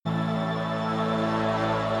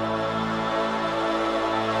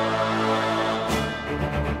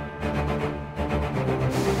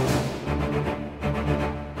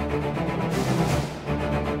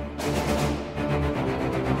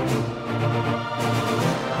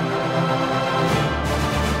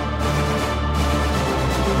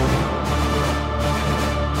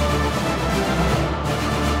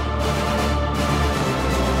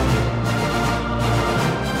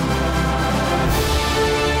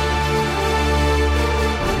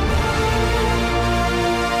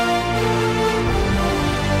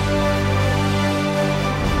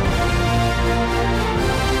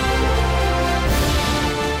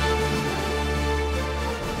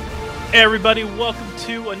Hey everybody, welcome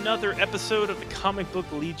to another episode of the Comic Book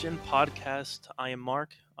Legion podcast. I am Mark.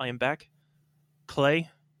 I am back. Clay,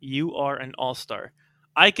 you are an all-star.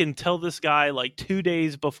 I can tell this guy like 2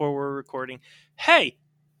 days before we're recording, hey,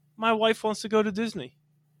 my wife wants to go to Disney.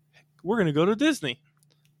 We're going to go to Disney.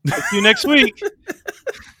 I'll see you next week.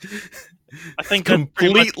 I think that's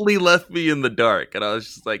completely left me in the dark, and I was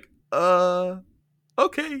just like,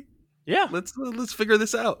 okay, yeah, let's figure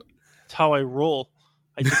this out. that's how I roll.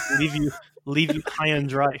 I just leave you high and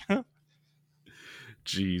dry.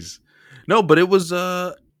 Jeez. No, but it was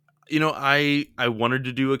I wanted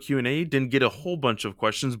to do a Q&A, didn't get a whole bunch of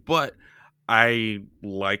questions, but I,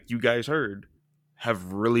 like you guys heard,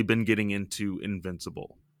 have really been getting into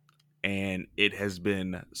Invincible, and it has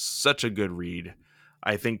been such a good read.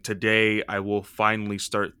 I think today I will finally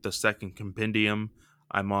start the second compendium.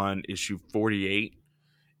 I'm on issue 48.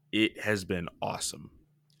 It has been awesome.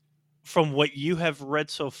 From what you have read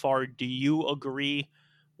so far, do you agree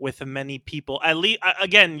with many people? At least,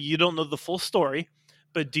 again, you don't know the full story,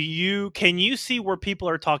 but can you see where people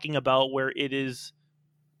are talking about where it is,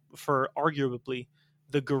 for arguably,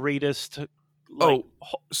 the greatest?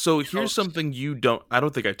 So here's something I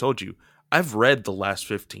don't think I told you. I've read the last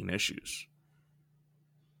 15 issues.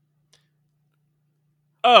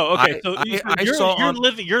 Oh, okay.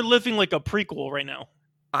 You're living like a prequel right now.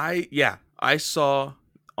 I saw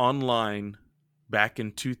online back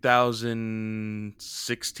in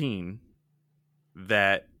 2016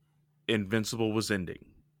 that Invincible was ending.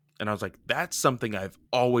 And I was like, that's something I've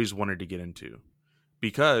always wanted to get into.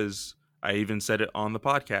 Because I even said it on the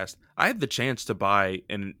podcast, I had the chance to buy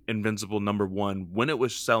an Invincible #1 when it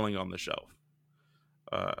was selling on the shelf.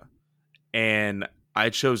 And I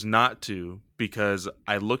chose not to because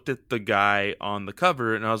I looked at the guy on the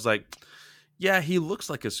cover and I was like, yeah, he looks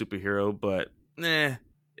like a superhero, but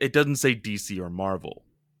it doesn't say DC or Marvel.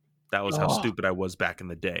 That was how stupid I was back in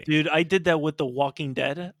the day. Dude, I did that with The Walking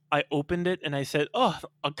Dead. I opened it and I said, oh,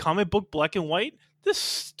 a comic book black and white? This is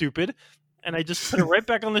stupid. And I just put it right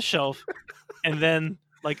back on the shelf. And then,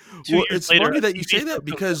 like, 2 years it's later... It's funny that you say that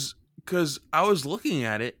because I was looking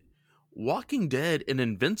at it. Walking Dead and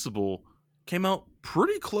Invincible came out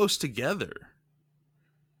pretty close together.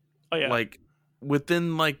 Oh, yeah. Like,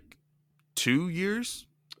 within, 2 years?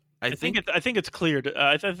 I think it's cleared.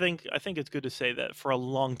 I think it's good to say that for a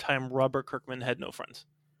long time, Robert Kirkman had no friends.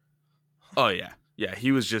 Oh yeah, yeah.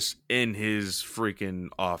 He was just in his freaking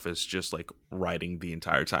office, just like writing the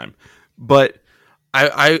entire time. But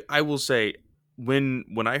I will say, when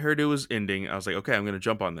I heard it was ending, I was like, okay, I'm gonna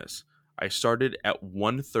jump on this. I started at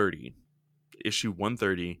 130, issue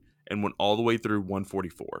 130, and went all the way through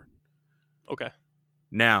 144. Okay.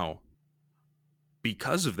 Now,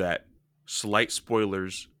 because of that, slight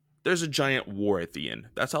spoilers. There's a giant war at the end.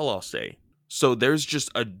 That's all I'll say. So there's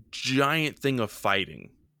just a giant thing of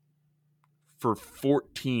fighting for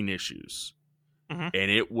 14 issues. Mm-hmm.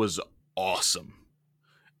 And it was awesome.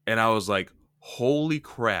 And I was like, holy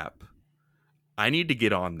crap. I need to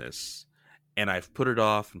get on this. And I've put it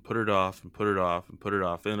off and put it off and put it off and put it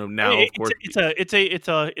off. And now, of course,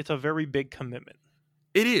 it's a very big commitment.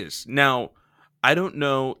 It is. Now, I don't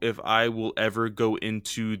know if I will ever go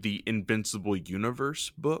into the Invincible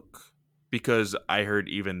Universe book, because I heard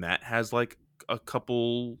even that has like a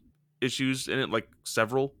couple issues in it, like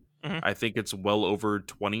several. Mm-hmm. I think it's well over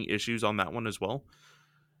 20 issues on that one as well.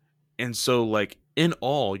 And so, like, in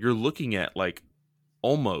all, you're looking at like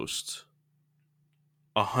almost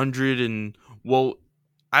 100 and... Well,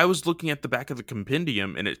 I was looking at the back of the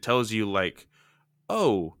compendium and it tells you like,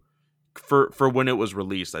 oh, for when it was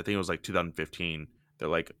released, I think it was like 2015. They're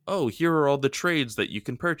like, oh, here are all the trades that you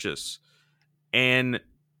can purchase. And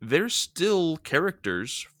there's still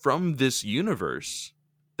characters from this universe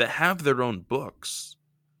that have their own books.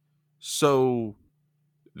 So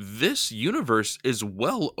this universe is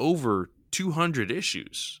well over 200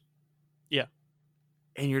 issues. Yeah.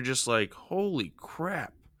 And you're just like, holy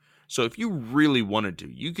crap. So if you really wanted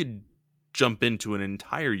to, you could jump into an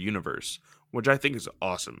entire universe, which I think is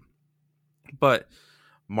awesome. But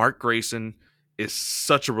Mark Grayson is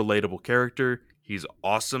such a relatable character. He's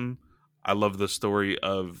awesome. I love the story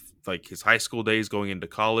of like his high school days going into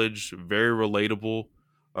college. Very relatable.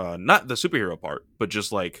 Not the superhero part, but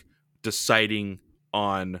just like deciding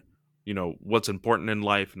on, what's important in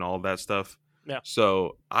life and all of that stuff. Yeah.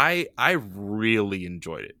 So I really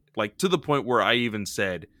enjoyed it. Like, to the point where I even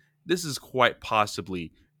said, this is quite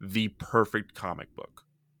possibly the perfect comic book.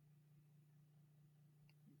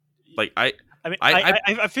 Like, I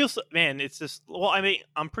feel so, man, it's just, well, I mean,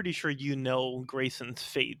 I'm pretty sure Grayson's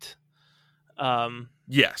fate.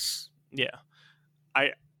 Yes. Yeah.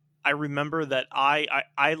 I remember that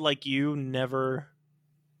I like you never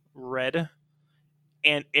read,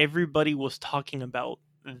 and everybody was talking about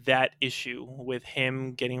that issue with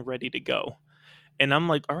him getting ready to go. And I'm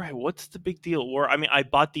like, all right, what's the big deal? Or I mean, I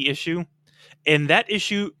bought the issue, and that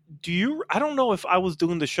issue. I don't know if I was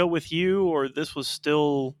doing the show with you or this was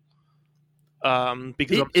still because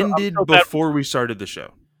It I'm so ended bad. before we started the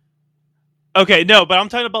show. Okay, no, but I'm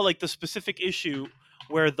talking about like the specific issue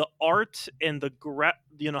where the art and the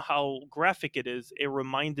how graphic it is. It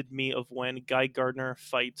reminded me of when Guy Gardner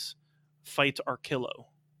fights Arkillo.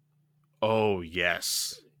 Oh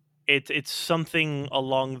yes. It's something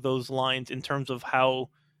along those lines in terms of how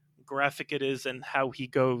graphic it is and how he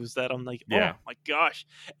goes that I'm like, oh Yeah. my gosh.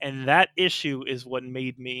 And that issue is what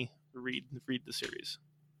made me read the series.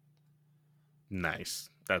 Nice.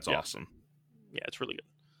 That's Yeah. awesome. Yeah, it's really good.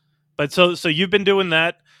 But so you've been doing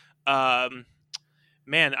that.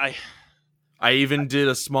 Man, I even did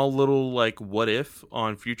a small little like what if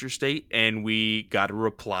on Future State, and we got a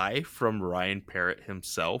reply from Ryan Parrott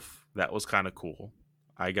himself. That was kind of cool.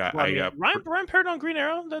 I got Ryan Parrott on Green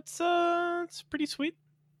Arrow. It's pretty sweet.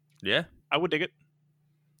 Yeah. I would dig it.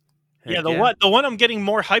 Heck The one I'm getting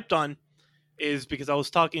more hyped on is because I was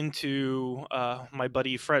talking to my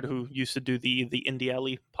buddy Fred, who used to do the Indie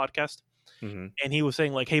Alley podcast, Mm-hmm. and he was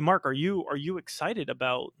saying like, "Hey, Mark, are you excited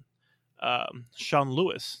about Sean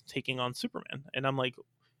Lewis taking on Superman?" And I'm like,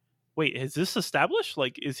 "Wait, is this established?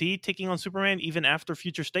 Like, is he taking on Superman even after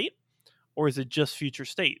Future State, or is it just Future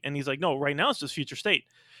State?" And he's like, "No, right now it's just Future State."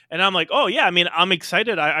 And I'm like, "Oh yeah, I mean, I'm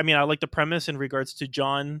excited. I mean, I like the premise in regards to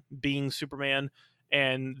John being Superman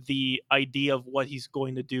and the idea of what he's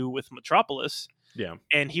going to do with Metropolis." Yeah.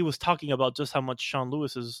 And he was talking about just how much Sean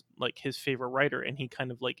Lewis is like his favorite writer, and he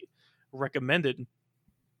kind of like recommended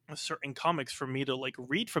certain comics for me to like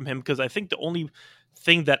read from him, because I think the only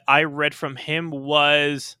thing that I read from him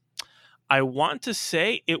was, I want to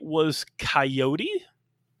say it was Coyote.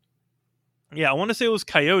 Yeah, I want to say it was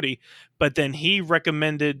Coyote, but then he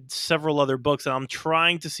recommended several other books, and I'm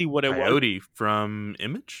trying to see what it was. Coyote from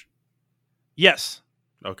Image? Yes.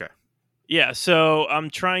 Okay. Yeah, so I'm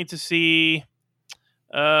trying to see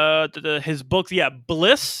his books. Yeah,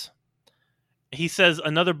 Bliss. He says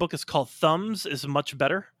another book is called Thumbs is much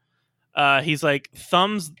better. He's like,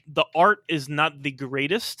 Thumbs, the art is not the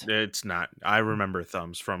greatest. It's not. I remember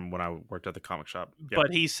Thumbs from when I worked at the comic shop. Yep.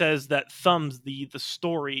 But he says that Thumbs, the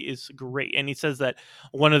story is great. And he says that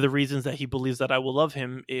one of the reasons that he believes that I will love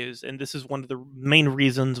him is, and this is one of the main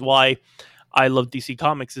reasons why I love DC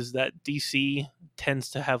Comics, is that DC tends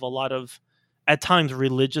to have a lot of, at times,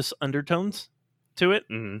 religious undertones to it.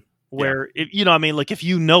 Mm-hmm. Where if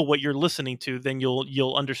you know what you're listening to, then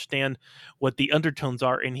you'll understand what the undertones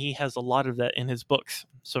are, and he has a lot of that in his books.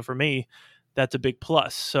 So for me, that's a big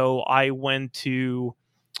plus. So I went to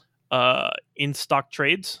in stock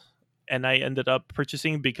trades, and I ended up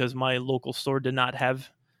purchasing because my local store did not have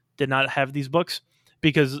these books,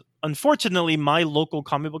 because unfortunately my local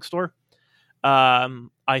comic book store,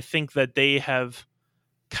 I think that they have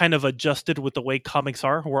kind of adjusted with the way comics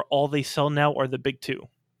are, where all they sell now are the big two.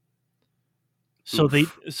 So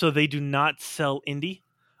they do not sell indie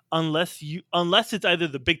unless it's either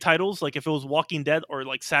the big titles, like if it was Walking Dead or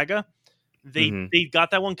like Saga, they got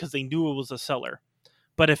that one because they knew it was a seller.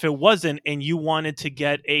 But if it wasn't, and you wanted to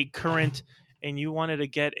get a current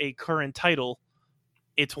title,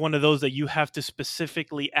 it's one of those that you have to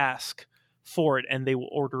specifically ask for it, and they will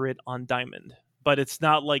order it on Diamond. But it's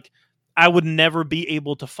not like, I would never be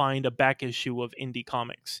able to find a back issue of indie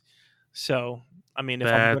comics. So I mean,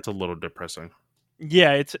 that's a little depressing.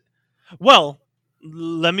 Yeah,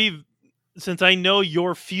 since I know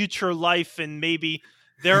your future life, and maybe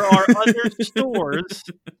there are other stores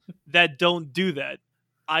that don't do that.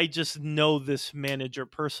 I just know this manager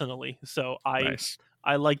personally, so Nice.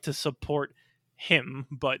 I like to support him.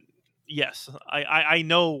 But yes, I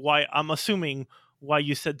know why. I'm assuming why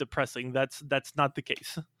you said depressing. That's not the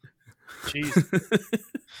case. Jeez,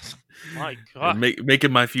 my God,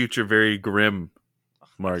 making my future very grim.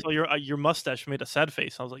 Mark. So your mustache made a sad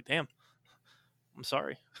face. I was like, damn, I'm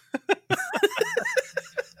sorry.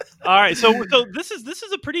 All right, so this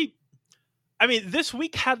is a pretty. I mean, this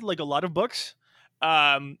week had like a lot of books.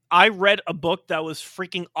 I read a book that was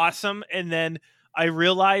freaking awesome, and then I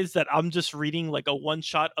realized that I'm just reading like a one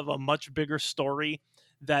shot of a much bigger story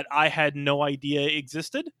that I had no idea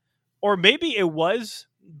existed, or maybe it was,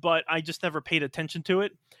 but I just never paid attention to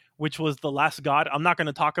it. Which was The Last God. I'm not going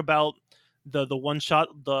to talk about the one shot,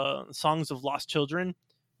 the Songs of Lost Children.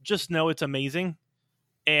 Just know it's amazing,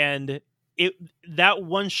 and that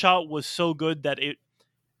one shot was so good that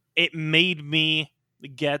it made me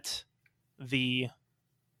get the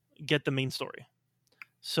get the main story.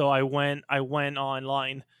 So I went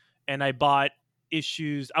online and I bought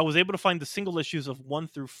issues. I was able to find the single issues of 1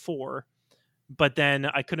 through 4, but then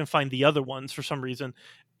I couldn't find the other ones for some reason.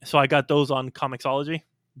 So I got those on Comixology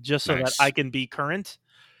just so that I can be current.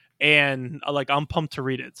 And like, I'm pumped to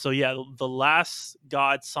read it. So yeah, The Last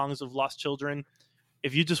God, Songs of Lost Children.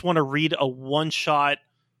 If you just want to read a one-shot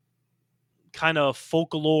kind of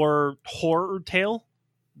folklore horror tale,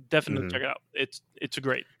 definitely check it out. It's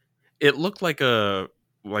great. It looked like a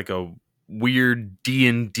weird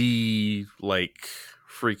D&D like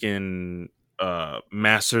freaking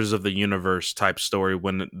Masters of the Universe type story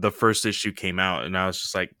when the first issue came out, and I was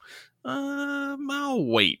just like, I'll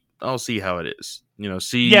wait. I'll see how it is.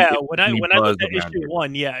 See. Yeah, when I looked at issue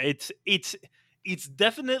 1, yeah, it's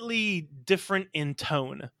definitely different in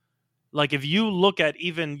tone. Like, if you look at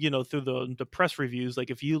even, through the press reviews,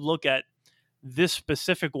 like if you look at this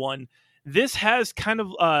specific one, this has kind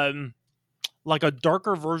of like a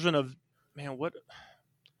darker version of, man, what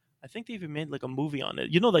I think they even made like a movie on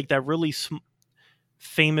it. Like that really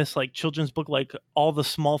famous like children's book, like All the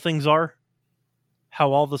Small Things Are.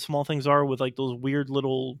 How All the Small Things Are, with like those weird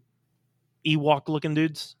little Ewok looking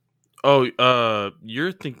dudes. Oh,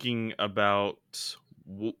 you're thinking about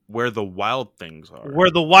Where the Wild Things Are.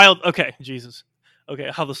 Okay, Jesus. Okay,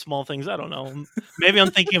 How the Small Things, I don't know. Maybe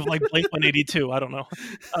I'm thinking of like Blink 182. I don't know.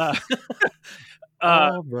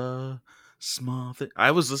 All the small things.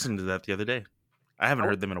 I was listening to that the other day. I haven't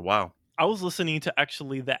heard them in a while. I was listening to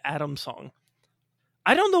actually the Adam song.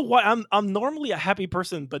 I don't know why. I'm normally a happy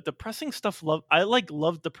person, but depressing stuff I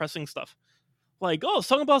love depressing stuff. Like, oh,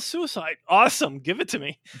 song about suicide, awesome, give it to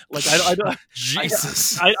me. Like, I don't.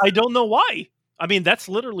 Jesus, I don't know why. I mean, that's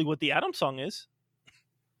literally what the Adam song is.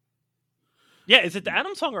 Yeah, is it the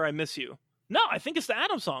Adam song or I Miss You? No, I think it's the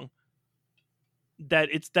Adam song.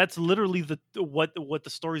 That's literally what the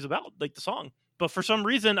story's about, like the song. But for some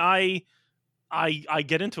reason, I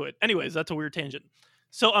get into it. Anyways, that's a weird tangent.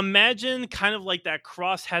 So imagine kind of like that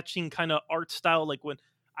cross-hatching kind of art style. Like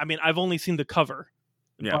I've only seen the cover,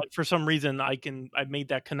 but for some reason I made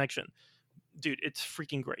that connection. Dude, it's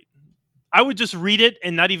freaking great. I would just read it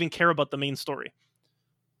and not even care about the main story,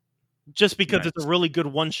 just because it's a really good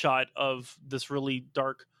one shot of this really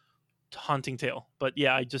dark, haunting tale. But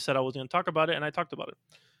yeah, I just said I was going to talk about it, and I talked about it.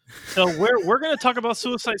 So we're going to talk about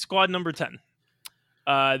Suicide Squad number 10.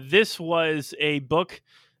 This was a book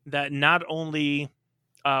that not only,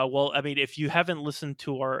 if you haven't listened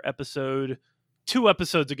to our episode 2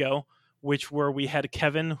 episodes ago, where we had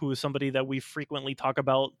Kevin, who is somebody that we frequently talk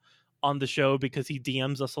about on the show because he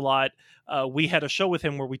DMs us a lot. We had a show with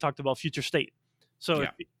him where we talked about Future State. So,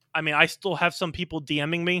 I still have some people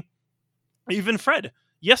DMing me. Even Fred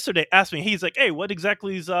yesterday asked me, he's like, hey, what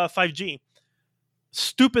exactly is 5G?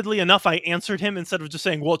 Stupidly enough, I answered him instead of just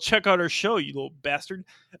saying, well, check out our show, you little bastard.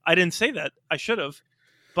 I didn't say that. I should have.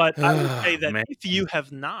 But I would say that if you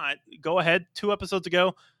have not, go ahead. 2 episodes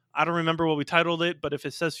ago, I don't remember what we titled it, but if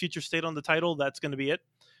it says Future State on the title, that's going to be it.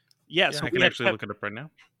 Yeah, so I can actually look it up right now.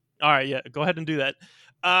 All right, yeah, go ahead and do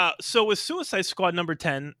that. So with Suicide Squad number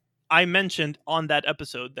 10, I mentioned on that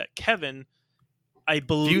episode that Kevin, I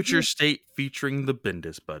believe... Future State featuring the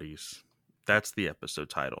Bendis Buddies. That's the episode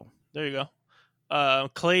title. There you go.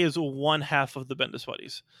 Clay is one half of the Bendis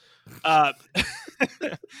Buddies.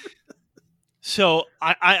 So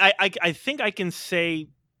I think I can say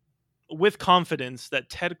with confidence that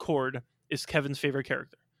Ted Kord is Kevin's favorite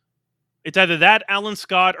character. It's either that, Alan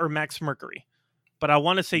Scott, or Max Mercury. But I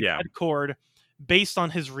want to say Ted Kord, based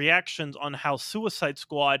on his reactions on how Suicide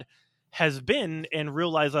Squad has been, and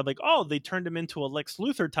realize I'm like, oh, they turned him into a Lex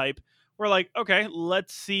Luthor type. We're like, okay,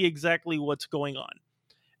 let's see exactly what's going on.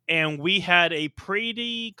 And we had a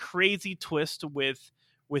pretty crazy twist with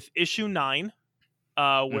issue 9,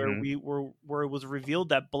 where where it was revealed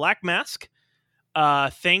that Black Mask,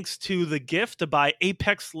 thanks to the gift by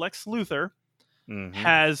Apex Lex Luthor,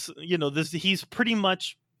 has he's pretty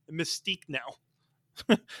much Mystique now.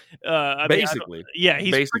 Basically,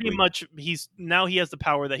 pretty much he has the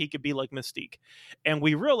power that he could be like Mystique. And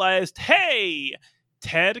we realized, hey,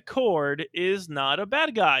 Ted Kord is not a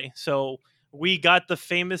bad guy. So we got the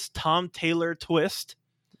famous Tom Taylor twist.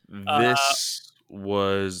 This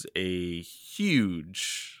was a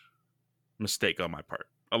huge mistake on my part.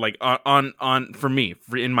 Like on for me,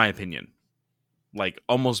 in my opinion, like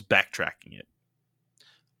almost backtracking it.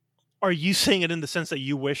 Are you saying it in the sense that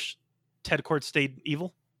you wish Ted Kord stayed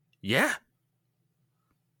evil? Yeah.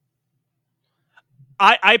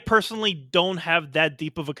 I personally don't have that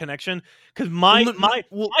deep of a connection because my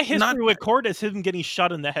history with Kord is him getting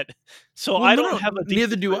shot in the head. So I don't have a deep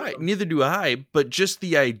Neither do I. But just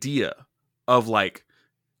the idea of like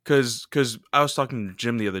because I was talking to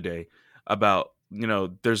Jim the other day about,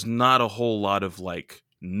 there's not a whole lot of like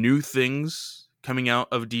new things coming out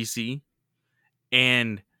of DC,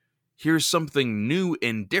 and here's something new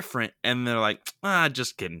and different, and they're like,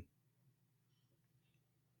 just kidding.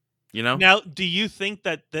 Now, do you think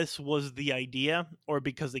that this was the idea, or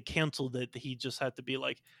because they canceled it, he just had to be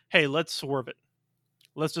like, hey, let's swerve it.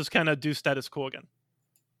 Let's just kind of do status quo again.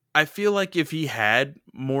 I feel like if he had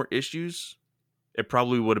more issues, it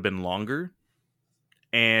probably would have been longer.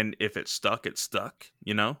 And if it stuck, it stuck,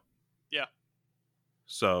 Yeah.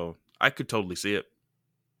 So I could totally see it.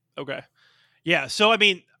 Okay. Yeah. So, I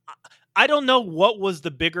mean, I don't know what was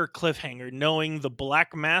the bigger cliffhanger, knowing the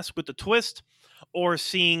Black Mask with the twist, or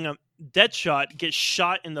seeing Deadshot get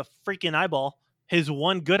shot in the freaking eyeball, his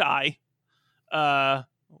one good eye.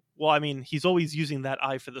 Well, I mean, he's always using that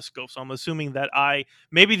eye for the scope, so I'm assuming that eye,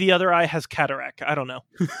 maybe the other eye has cataract. I don't know.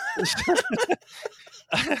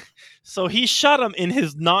 So he shot him in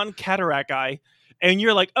his non-cataract eye, and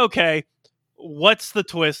you're like, okay, what's the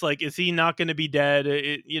twist? Like, is he not going to be dead?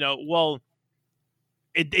 It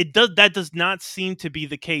does not seem to be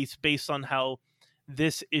the case based on how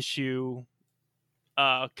this issue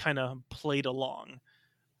kind of played along.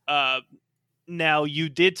 Now, you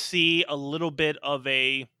did see a little bit of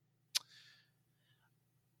a...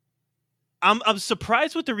 I'm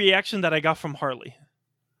surprised with the reaction that I got from Harley.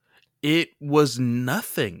 It was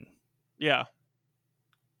nothing. Yeah.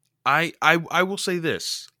 I will say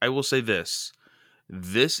this.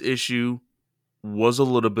 This issue was a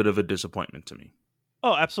little bit of a disappointment to me.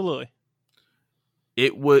 Oh, absolutely.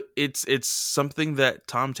 It's something that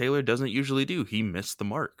Tom Taylor doesn't usually do. He missed the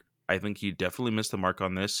mark. I think he definitely missed the mark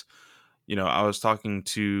on this. I was talking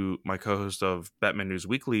to my co-host of Batman News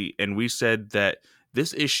Weekly, and we said that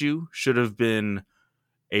this issue should have been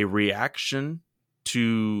a reaction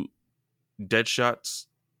to Deadshot's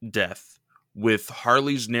death with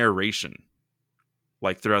Harley's narration,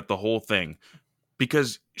 like throughout the whole thing,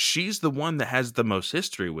 because she's the one that has the most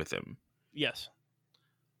history with him. Yes.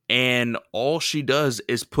 And all she does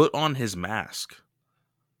is put on his mask.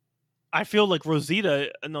 I feel like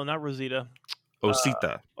Rosita, no, not Rosita.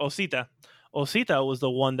 Osita. Osita was the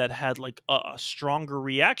one that had like a stronger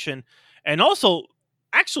reaction. And also,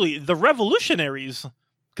 actually, the Revolutionaries,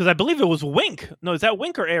 because I believe it was Wink. No, is that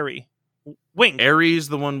Wink or Airy? Wink. Airy is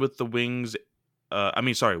the one with the wings.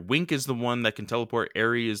 Wink is the one that can teleport.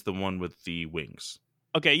 Airy is the one with the wings.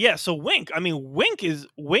 Okay, yeah, so Wink. I mean, Wink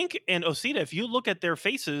and Osita, if you look at their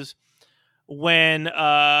faces when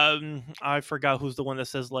I forgot who's the one that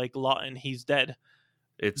says like Lawton, he's dead.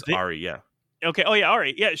 It's Ari, yeah. Okay, oh yeah,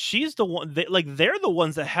 Ari. Yeah, she's the one they're the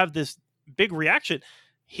ones that have this big reaction.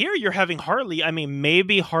 Here you're having Harley. I mean,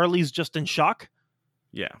 maybe Harley's just in shock.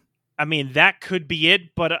 Yeah. I mean, that could be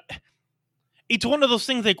it, but it's one of those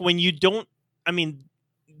things like when you don't, I mean,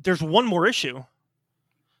 there's one more issue.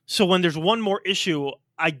 So when there's one more issue,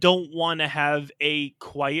 I don't want to have a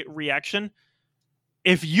quiet reaction.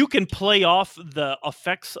 If you can play off the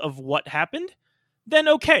effects of what happened, then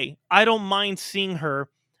okay. I don't mind seeing her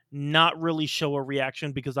not really show a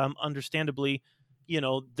reaction because I'm understandably,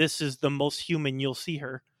 this is the most human you'll see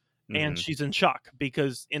her. And she's in shock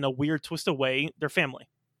because in a weird twisted way, they're family.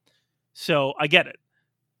 So I get it.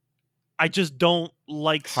 I just don't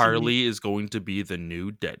like Harley is going to be the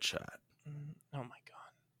new Deadshot. Oh my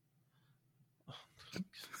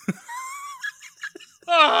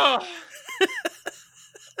god.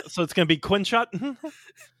 So it's gonna be Quinshot.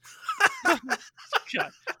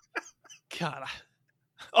 God.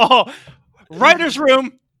 Oh, writer's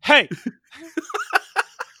room. Hey.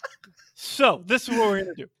 So this is what we're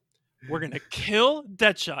gonna do. We're gonna kill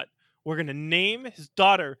Deadshot. We're gonna name his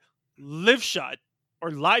daughter Liveshot or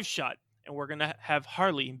Liveshot, and we're gonna have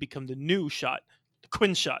Harley become the new Shot, the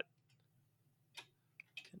Quinshot.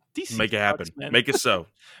 DC Make it happen. Man. Make it so.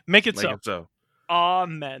 Make it so.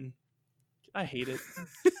 Amen. I hate it.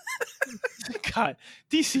 God,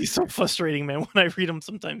 DC is so frustrating, man, when I read them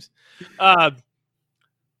sometimes. I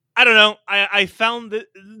don't know. I found that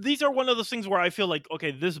these are one of those things where I feel like,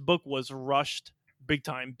 okay, this book was rushed big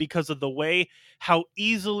time because of the way how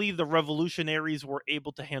easily the Revolutionaries were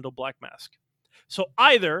able to handle Black Mask. So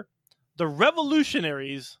either the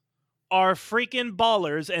Revolutionaries are freaking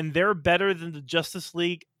ballers and they're better than the Justice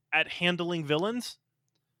League at handling villains,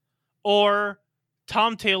 or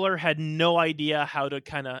Tom Taylor had no idea how to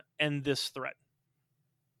kind of end this threat.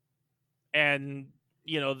 And,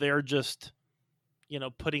 they're just,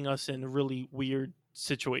 putting us in really weird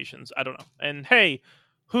situations. I don't know. And hey,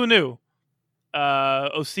 who knew?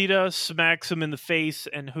 Osita smacks him in the face,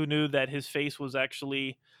 and who knew that his face was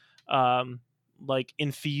actually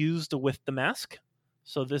infused with the mask?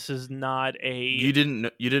 So this is not You a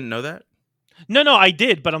didn't know that? no. I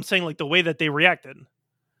did, but I'm saying like the way that they reacted.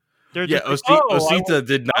 They're Yeah, just like, oh, Osita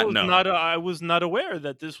did not know. I was not aware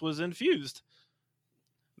that this was infused.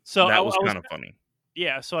 So That was I was kind of funny.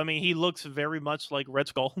 yeah. So I mean, he looks very much like Red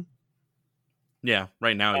Skull. Yeah,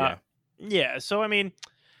 right now, Uh, yeah. yeah. So I mean,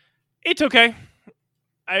 it's okay.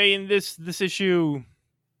 I mean, this issue.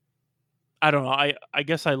 I don't know. I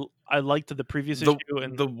guess I liked the previous The issue,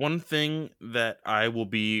 and the one thing that I will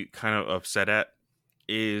be kind of upset at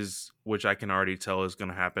is, which I can already tell is going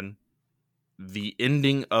to happen, the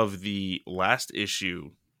ending of the last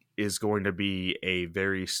issue is going to be a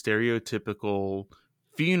very stereotypical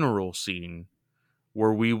funeral scene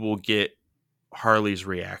where we will get Harley's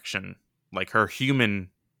reaction, like her human,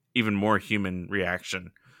 even more human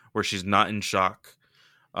reaction, where she's not in shock.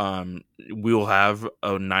 We'll have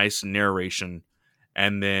a nice narration,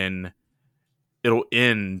 and then it'll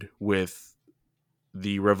end with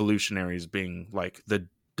the revolutionaries being like the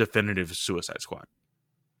definitive Suicide Squad.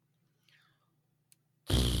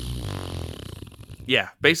 Yeah,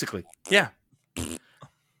 basically. Yeah.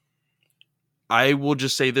 I will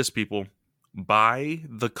just say this, people. Buy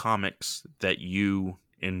the comics that you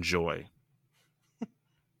enjoy.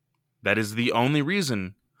 That is the only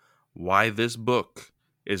reason why this book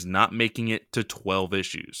is not making it to 12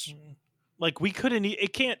 issues. like we couldn't.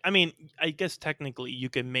 It can't. I mean, I guess technically you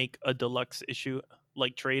can make a deluxe issue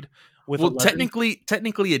like trade with Well, 11.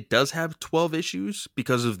 technically it does have 12 issues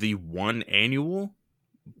because of the one annual,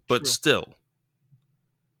 but True. still.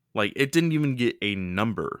 Like, it didn't even get a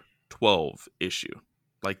number 12 issue.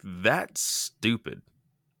 Like, that's stupid.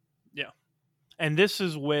 And this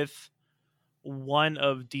is with one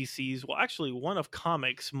of DC's, well, actually one of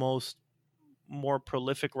comics' more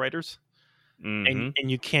prolific writers, Mm-hmm. and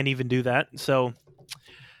you can't even do that. So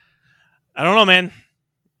I don't know, man.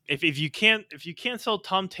 If you can't sell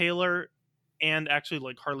Tom Taylor and actually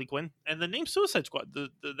like Harley Quinn and the name Suicide Squad,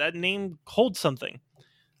 that name holds something.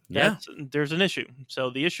 Yeah. There's an issue. So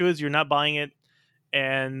the issue is you're not buying it,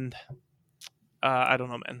 and I don't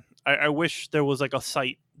know, man. I wish there was like a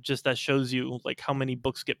site just that shows you like how many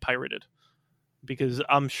books get pirated, because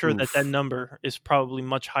I'm sure that Oof. number is probably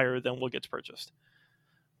much higher than what gets purchased.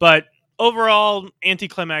 But overall,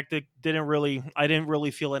 anticlimactic. I didn't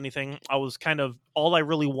really feel anything. I was kind of all I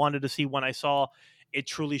really wanted to see when I saw it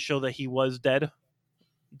truly show that he was dead,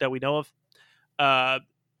 that we know of.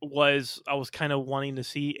 Was I was kind of wanting to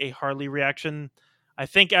see a Harley reaction. I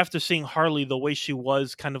think after seeing Harley the way she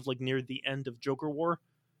was kind of like near the end of Joker War,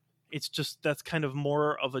 it's just that's kind of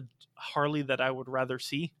more of a Harley that I would rather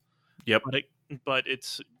see. Yep. But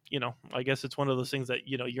it's, I guess it's one of those things that,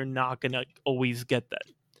 you're not going to always get that.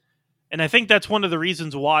 And I think that's one of the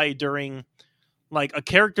reasons why during like a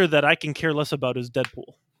character that I can care less about is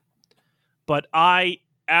Deadpool. But I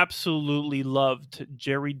absolutely loved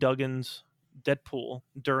Jerry Duggan's Deadpool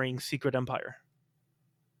during Secret Empire.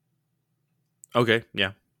 Okay.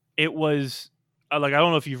 Yeah. It was like, I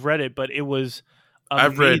don't know if you've read it, but it was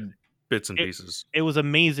I've amazing. read bits and pieces. It was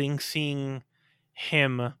amazing seeing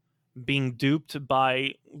him being duped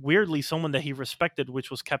by weirdly someone that he respected, which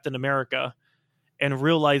was Captain America, and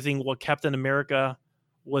realizing what Captain America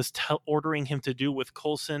was ordering him to do with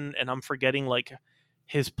Coulson, and I'm forgetting like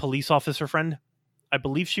his police officer friend. I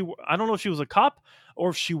believe I don't know if she was a cop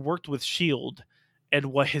or if she worked with Shield, and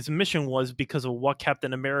what his mission was because of what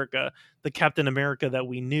the Captain America that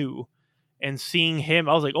we knew, and seeing him,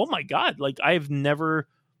 I was like, oh my god! Like I've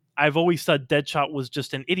always thought Deadshot was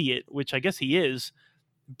just an idiot, which I guess he is,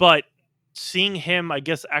 but seeing him, I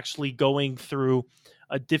guess, actually going through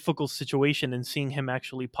a difficult situation and seeing him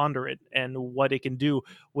actually ponder it and what it can do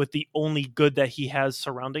with the only good that he has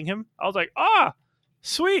surrounding him, I was like,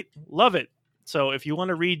 sweet, love it. So if you want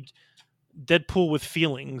to read Deadpool with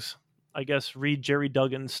feelings, I guess read Jerry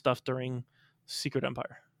Duggan's stuff during Secret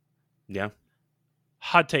Empire. Yeah.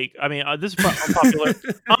 Hot take. I mean, this is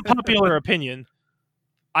unpopular opinion.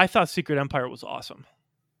 I thought Secret Empire was awesome.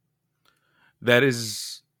 That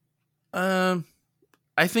is, I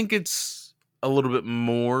think it's a little bit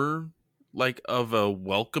more like of a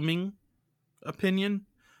welcoming opinion,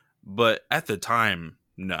 but at the time,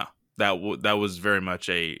 no, that was very much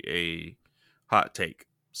a hot take.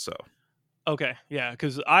 So okay, yeah,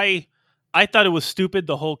 because I thought it was stupid,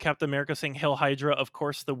 the whole Captain America saying "Hail Hydra," of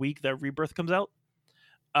course, the week that Rebirth comes out.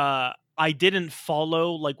 I didn't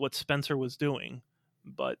follow like what Spencer was doing,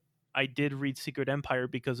 but I did read Secret Empire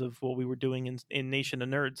because of what we were doing in Nation of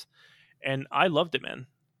Nerds, and I loved it, man.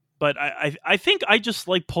 But I think I just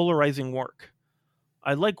like polarizing work.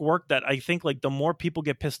 I like work that I think like the more people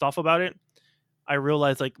get pissed off about it, I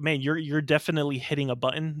realized like, man, you're definitely hitting a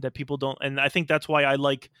button that people don't, and I think that's why I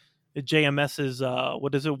like JMS's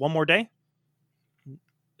what is it, One More Day?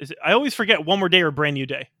 Is it, I always forget One More Day or Brand New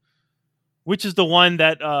Day, which is the one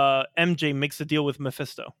that MJ makes the deal with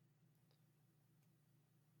Mephisto.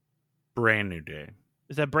 Brand New Day.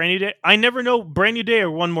 Is that Brand New Day? I never know Brand New Day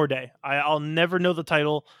or One More Day. I'll never know the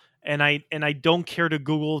title, and I don't care to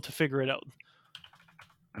Google to figure it out.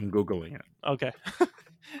 I'm Googling it. Okay.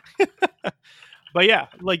 But yeah,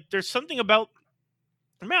 like there's something about,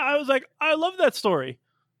 man, I was like, I love that story.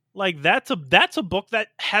 Like that's a book that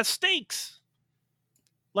has stakes.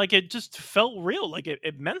 Like it just felt real. Like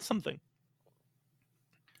it meant something.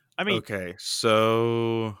 I mean, Okay,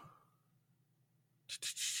 so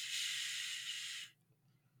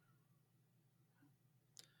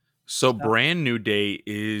Brand New Day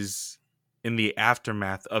is in the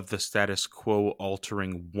aftermath of the status quo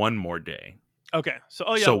altering One More Day. okay. So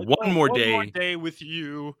like, One More Day with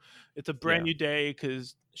you. It's a brand new day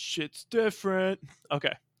because shit's different.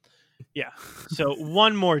 Okay. Yeah. So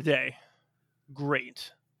One More Day.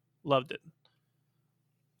 Great. Loved it.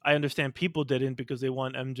 I understand people didn't because they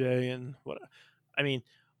want MJ and what. I mean,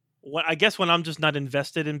 I guess when I'm just not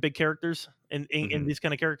invested in big characters in these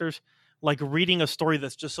kind of characters, like reading a story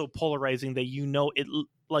that's just so polarizing that it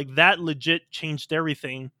like that legit changed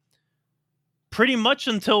everything. Pretty much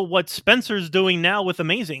until what Spencer's doing now with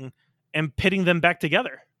Amazing and pitting them back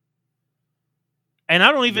together. And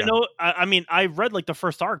I don't even know. I mean, I read like the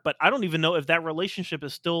first arc, but I don't even know if that relationship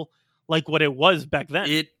is still like what it was back then.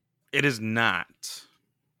 It is not,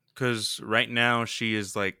 because right now she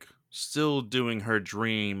is like still doing her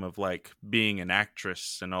dream of like being an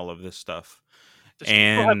actress and all of this stuff. Does she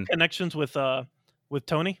still have connections with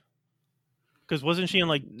Tony? Because wasn't she in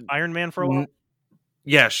like Iron Man for a while?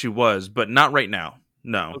 Yeah, she was, but not right now.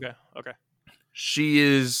 No. Okay. She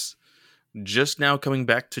is just now coming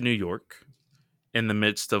back to New York in the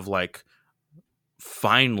midst of like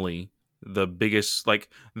finally the biggest, like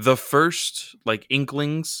the first like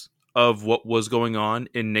inklings of what was going on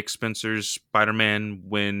in Nick Spencer's Spider-Man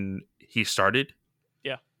when he started.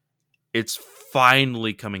 Yeah. It's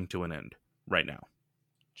finally coming to an end right now.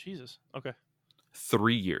 Jesus. Okay.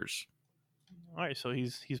 3 years. All right, so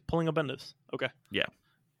he's pulling a Bendis. Okay. Yeah.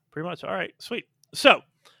 Pretty much. All right, sweet. So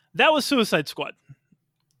that was Suicide Squad.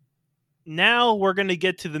 Now we're gonna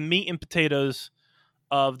get to the meat and potatoes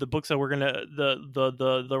of the books that we're gonna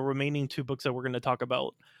the remaining 2 books that we're gonna talk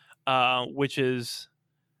about, which is,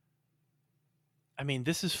 I mean,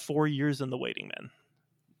 this is 4 years in the waiting, man.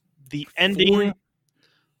 The ending.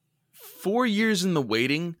 4 years in the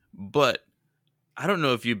waiting, but I don't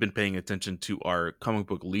know if you've been paying attention to our Comic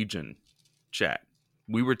Book Legion chat.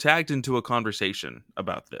 We were tagged into a conversation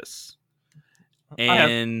about this.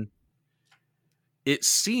 And it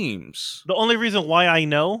seems the only reason why I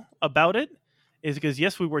know about it is because,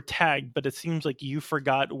 yes, we were tagged, but it seems like you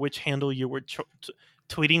forgot which handle you were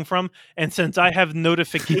tweeting from. And since I have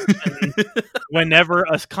notification whenever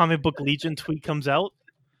a Comic Book Legion tweet comes out,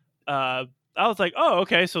 I was like, oh,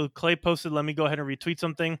 okay. So Clay posted, let me go ahead and retweet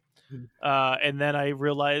something. And then I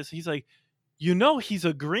realized he's like, he's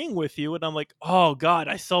agreeing with you. And I'm like, oh God,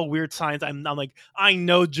 I saw weird signs. I'm like, I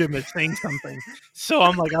know Jim is saying something. So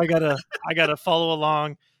I'm like, I gotta follow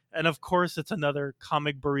along. And of course it's another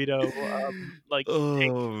comic burrito.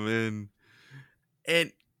 Man.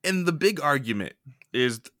 And the big argument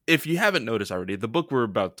is, if you haven't noticed already, the book we're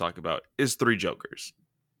about to talk about is 3 Jokers.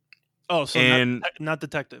 Oh, so not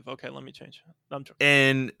detective. Okay, let me change. I'm joking.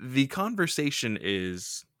 And the conversation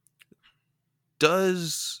is,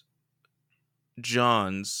 does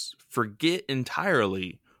Johns forget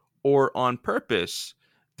entirely or on purpose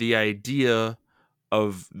the idea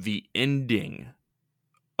of the ending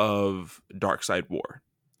of Darkseid War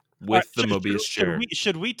with the Mobius chair?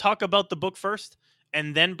 Should we talk about the book first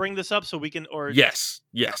and then bring this up so we can? Or yes.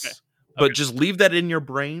 Okay. But just leave that in your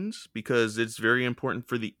brains because it's very important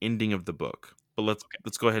for the ending of the book. But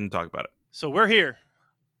let's go ahead and talk about it. So we're here,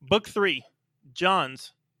 book 3,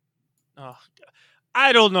 Johns. Oh,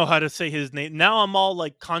 I don't know how to say his name. Now I'm all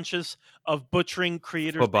like conscious of butchering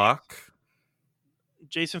creators. Fabok.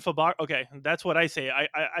 Jason Fabok. Okay, that's what I say.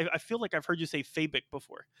 I feel like I've heard you say Fabik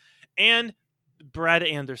before. And Brad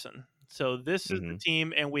Anderson. So this is the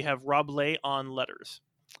team, and we have Rob Lay on letters.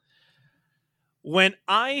 When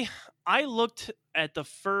I looked at the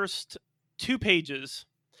first 2 pages,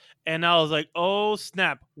 and I was like, oh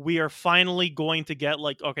snap, we are finally going to get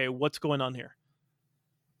like, okay, what's going on here?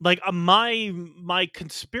 Like my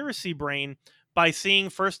conspiracy brain, by seeing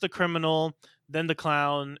first the criminal, then the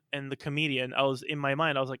clown, and the comedian. I was in my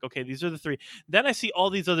mind, I was like, okay, these are the three. Then I see all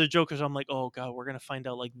these other Jokers. I'm like, oh god, we're gonna find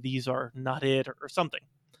out like these are not it or something.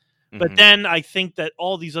 But Mhm. then I think that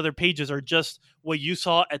all these other pages are just what you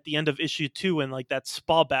saw at the end of issue 2 in like that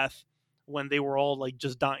spa bath when they were all like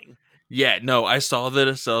just dying. Yeah, no, I saw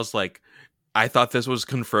this. I was like, I thought this was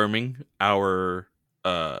confirming our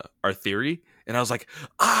theory, and I was like,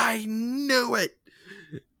 I knew it.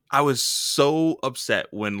 I was so upset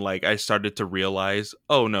when like I started to realize,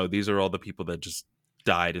 oh no, these are all the people that just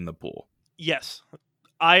died in the pool. Yes,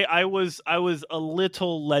 I was a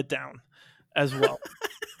little let down as well,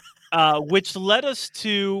 which led us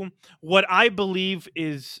to what I believe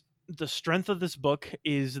is the strength of this book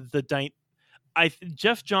is the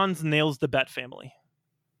Jeff Johns nails the Bat family.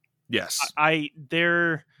 Yes.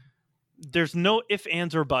 There's no ifs,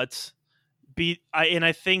 ands, or buts. And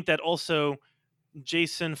I think that also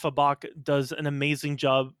Jason Fabok does an amazing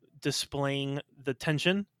job displaying the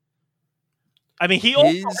tension. I mean,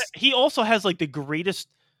 His he also has like the greatest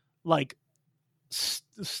like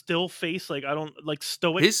still face, like I don't like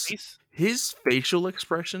stoic his face. his facial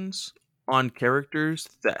expressions on characters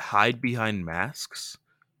that hide behind masks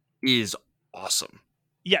is awesome.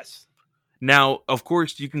 Yes, Now, of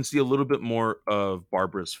course, you can see a little bit more of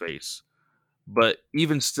Barbara's face, but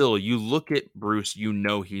even still, you look at Bruce, you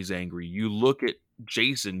know he's angry. You look at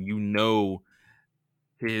Jason, you know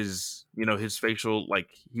his facial, like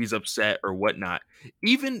he's upset or whatnot.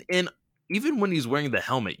 Even when he's wearing the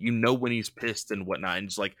helmet, you know when he's pissed and whatnot. And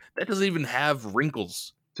it's like that doesn't even have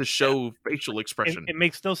wrinkles to yeah, show facial expression. it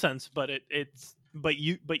makes no sense, but it's but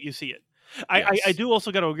you see it. I Yes. do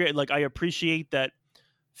also got to agree. Like I appreciate that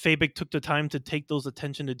Fabik took the time to take those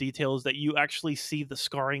attention to details that you actually see the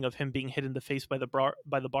scarring of him being hit in the face by the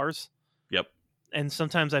bars. Yep. And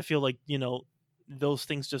sometimes I feel like those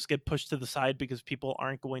things just get pushed to the side because people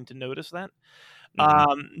aren't going to notice that.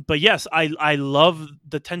 Hmm. But yes, I love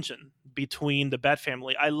the tension between the Bat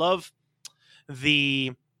family. I love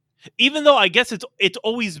the even though I guess it's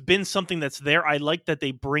always been something that's there. I like that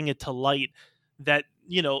they bring it to light. That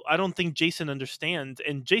I don't think Jason understands,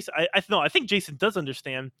 and Jason I think Jason does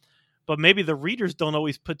understand, but maybe the readers don't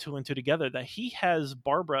always put two and two together. That he has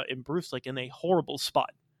Barbara and Bruce like in a horrible spot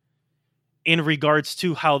in regards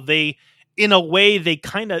to how they, in a way, they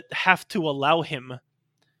kind of have to allow him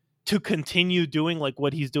to continue doing like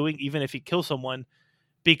what he's doing, even if he kills someone,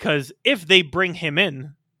 because if they bring him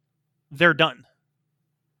in, they're done.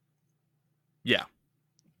 Yeah.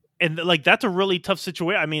 And like that's a really tough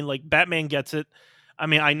situation. I mean, like Batman gets it. I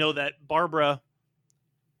mean, I know that Barbara,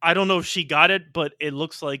 I don't know if she got it, but it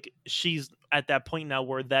looks like she's at that point now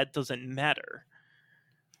where that doesn't matter.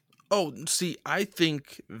 Oh, see, I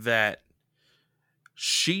think that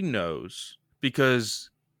she knows because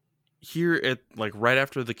here at like right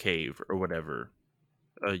after the cave or whatever,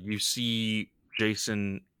 you see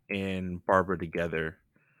Jason and Barbara together,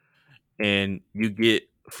 and you get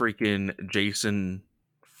freaking Jason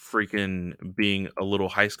freaking being a little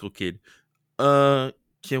high school kid. Uh,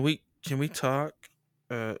 can we talk?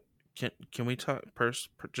 Uh, can we talk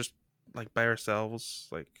just like by ourselves?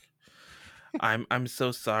 Like, I'm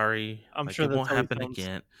so sorry. I'm Like, sure it that's won't how he happen sounds.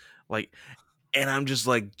 again. Like, and I'm just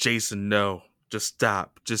like, Jason, no, just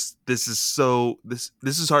stop. Just this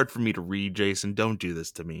is hard for me to read, Jason. Don't do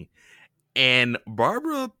this to me. And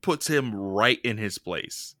Barbara puts him right in his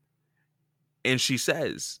place. And she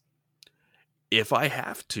says, if I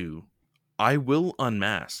have to, I will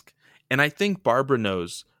unmask. And I think Barbara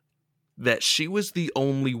knows that she was the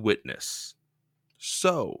only witness.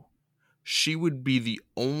 So she would be the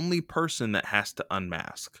only person that has to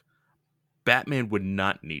unmask. Batman would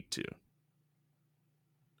not need to.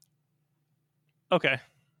 Okay.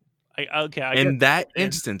 I guess In that I understand.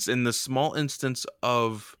 instance, in the small instance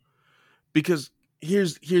of, because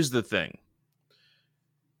here's the thing.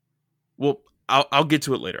 Well, I'll get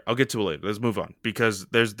to it later. I'll get to it later. Let's move on because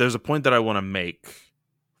there's a point that I want to make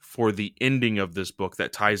for the ending of this book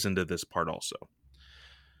that ties into this part also.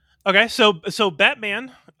 Okay, so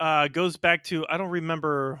Batman goes back to, I don't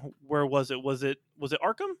remember where was it. Was it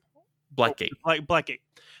Arkham? Or Blackgate. like Blackgate.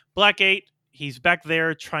 Blackgate. He's back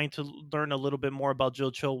there trying to learn a little bit more about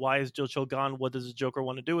Jill Chill. Why is Jill Chill gone? What does the Joker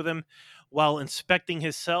want to do with him? While inspecting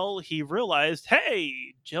his cell, he realized,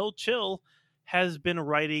 hey, Jill Chill has been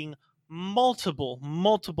writing multiple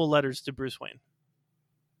letters to Bruce Wayne,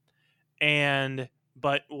 and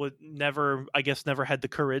but would never, I guess, never had the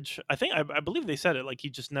courage. I believe they said it like he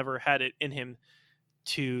just never had it in him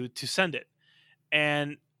to send it,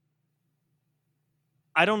 and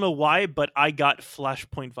I don't know why, but I got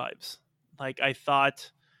Flashpoint vibes. Like I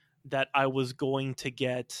thought that I was going to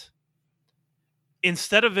get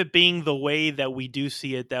instead of it being the way that we do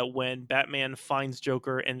see it, that when Batman finds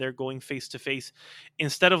Joker and they're going face to face,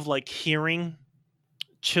 instead of like hearing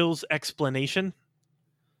Chill's explanation,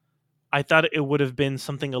 I thought it would have been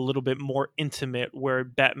something a little bit more intimate where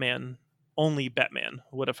only Batman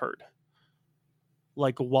would have heard.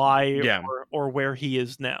 Like why Yeah. or where he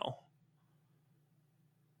is now.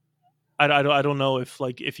 I don't know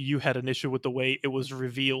if you had an issue with the way it was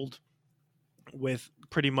revealed with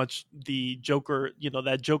pretty much the Joker,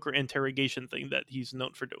 that Joker interrogation thing that he's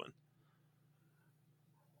known for doing.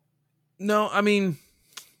 No, I mean,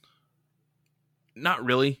 not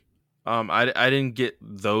really. I didn't get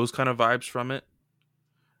those kind of vibes from it.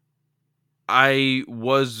 I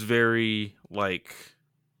was very like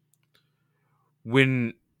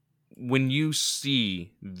when you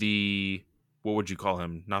see the, what would you call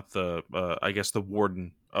him? Not the I guess the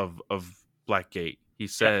warden of Blackgate. He Yeah.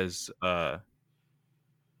 says that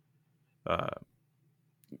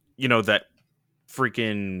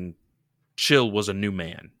freaking Chill was a new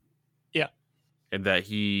man. Yeah. And that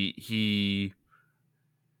he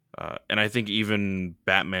and I think even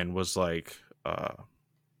Batman was like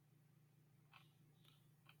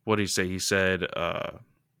what did he say? He said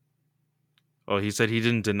he said he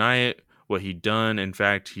didn't deny it, what he'd done. In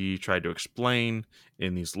fact, he tried to explain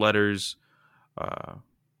in these letters. Well,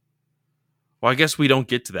 I guess we don't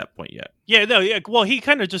get to that point yet. Yeah, no, yeah. Well, he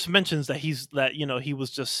kind of just mentions that he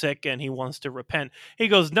was just sick and he wants to repent. He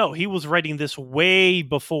goes, no, he was writing this way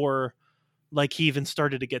before, like, he even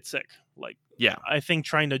started to get sick. Like, Yeah. I think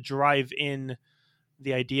trying to drive in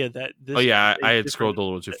the idea that this. Oh yeah, I had different- scrolled a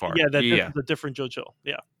little too far. Yeah, that this is a different Joe Chill.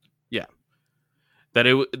 Yeah. That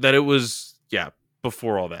it was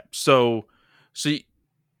before all that. So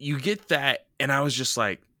you get that, and I was just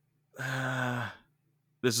like,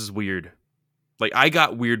 this is weird. Like, I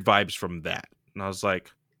got weird vibes from that, and I was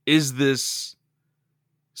like, is this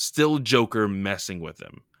still Joker messing with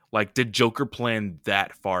him? Like, did Joker plan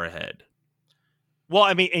that far ahead? Well,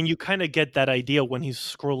 I mean, and you kind of get that idea when he's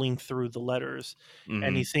scrolling through the letters and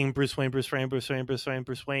Mhm. he's saying Bruce Wayne, Bruce Wayne, Bruce Wayne, Bruce Wayne,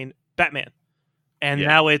 Bruce Wayne, Batman. And Yeah.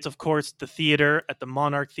 now it's, of course, the theater at the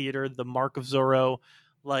Monarch Theater, the Mark of Zorro.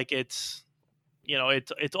 Like, it's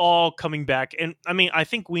all coming back. And I mean, I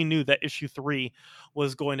think we knew that issue 3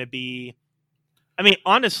 was going to be. I mean,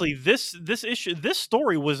 honestly, this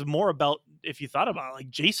story was more about, if you thought about it, like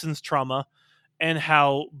Jason's trauma and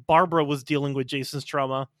how Barbara was dealing with Jason's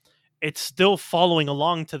trauma. It's still following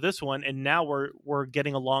along to this one, and now we're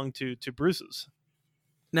getting along to Bruce's.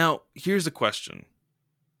 Now, here's a question.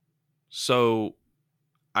 So,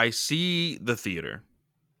 I see the theater.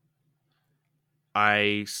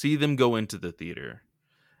 I see them go into the theater.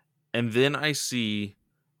 And then I see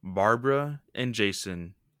Barbara and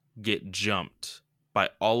Jason get jumped by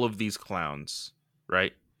all of these clowns,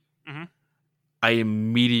 right? Mhm. I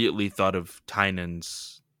immediately thought of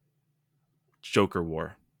Tynan's Joker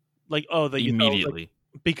War. Like, Immediately.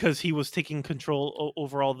 because he was taking control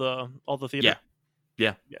over all the theater.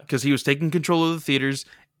 Yeah. Because he was taking control of the theaters,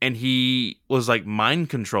 and he was like mind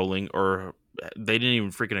controlling, or they didn't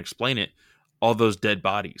even freaking explain it, all those dead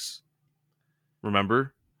bodies.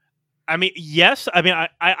 Remember? I mean, yes. I mean,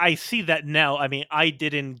 I see that now. I mean, I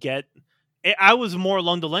didn't get. I was more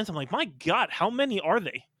along the lines. I'm like, my God, how many are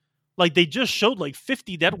they? Like, they just showed like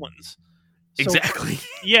 50 dead ones. So, Exactly.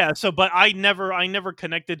 yeah. So, but I never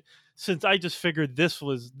connected, since I just figured this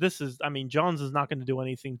is. I mean, Johns is not going to do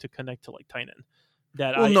anything to connect to like Tynan.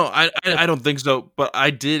 I don't think so. But I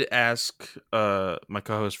did ask my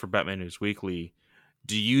co-host for Batman News Weekly,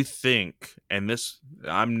 do you think, and this,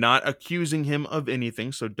 I'm not accusing him of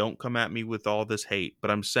anything, so don't come at me with all this hate, but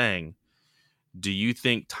I'm saying, do you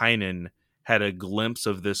think Tynan had a glimpse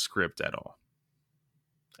of this script at all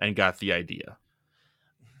and got the idea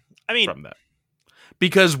from that?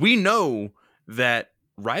 Because we know that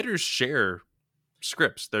writers share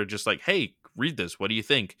scripts. They're just like, hey, read this. What do you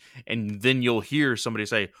think? And then you'll hear somebody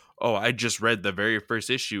say, oh, I just read the very first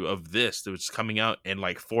issue of this that was coming out in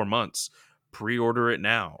like 4 months. Pre-order it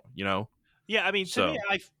now, Yeah, I mean, to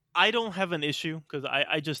me, I don't have an issue, because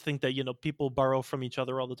I just think that people borrow from each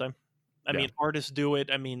other all the time. I mean, artists do it.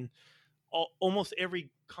 I mean, almost every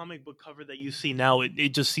comic book cover that you see now, it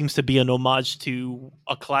just seems to be an homage to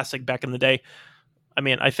a classic back in the day. I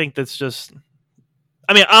mean, I think that's just.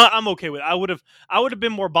 I mean, I'm okay with it. I would have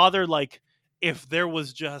been more bothered, like, if there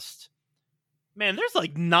was just, man, there's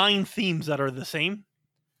like 9 themes that are the same.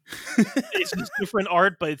 It's just different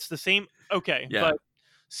art, but it's the same. Okay, Yeah. but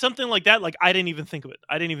something like that, like, I didn't even think of it.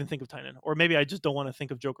 I didn't even think of Tynan, or maybe I just don't want to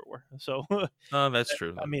think of Joker War. So, that's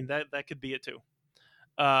true. I mean, that could be it too.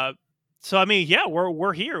 So I mean, yeah,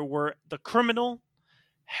 we're here. The criminal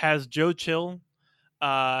has Joe Chill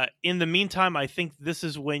In the meantime, I think this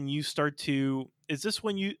is when you start to. Is this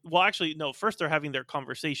when you? Well, actually, no. First, they're having their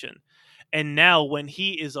conversation, and now when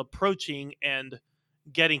he is approaching and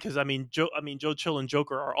getting, because Joe Chill and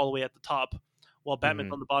Joker are all the way at the top, while Batman's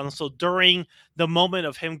Hmm. on the bottom. So during the moment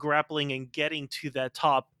of him grappling and getting to that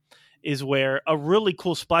top, is where a really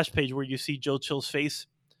cool splash page where you see Joe Chill's face,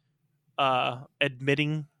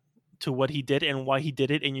 admitting to what he did and why he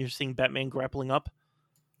did it, and you're seeing Batman grappling up.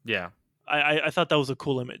 Yeah. I thought that was a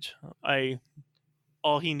cool image. I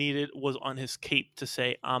All he needed was on his cape to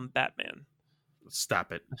say, "I'm Batman."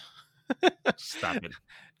 Stop it. Stop it.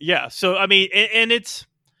 Yeah. So I mean, and it's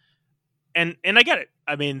and I get it.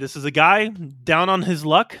 I mean, this is a guy down on his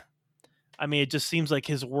luck. I mean, it just seems like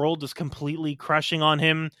his world is completely crashing on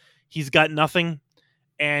him. He's got nothing,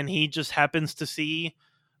 and he just happens to see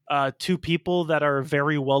two people that are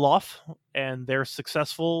very well off, and they're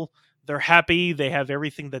successful. They're happy. They have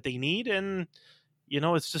everything that they need, and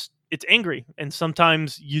it's angry. And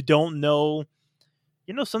sometimes you don't know.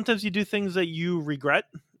 Sometimes you do things that you regret,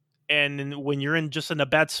 and when you're in a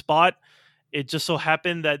bad spot, it just so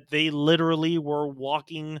happened that they literally were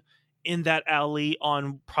walking in that alley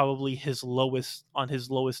on probably his lowest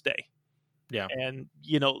day. Yeah. And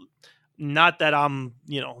not that I'm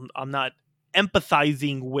not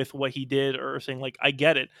empathizing with what he did or saying like I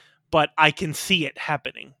get it, but I can see it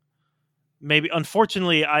happening. Maybe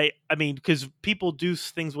unfortunately, I mean, because people do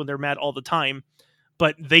things when they're mad all the time,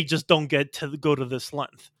 but they just don't get to go to this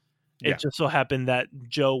length. Yeah. It just so happened that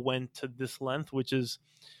Joe went to this length, which is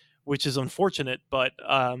unfortunate. But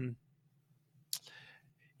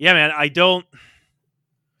yeah, man, I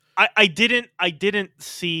didn't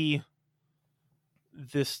see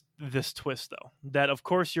this twist though. That of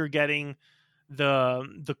course you're getting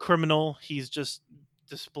the criminal. He's just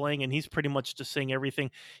displaying, and he's pretty much just saying everything.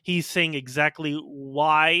 He's saying exactly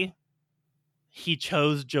why he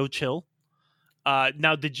chose Joe Chill.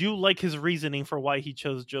 Now, did you like his reasoning for why he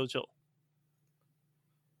chose Joe Chill?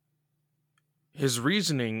 His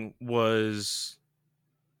reasoning was,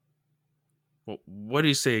 well, what did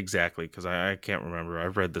he say exactly? Because I can't remember. I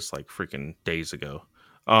read this like freaking days ago.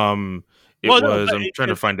 Um, it Well, no, was. but I'm trying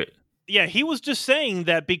to find it. yeah, he was just saying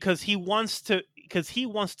that because he wants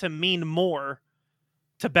to mean more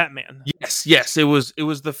to Batman. Yes, yes. It was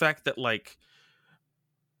the fact that like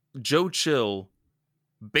Joe Chill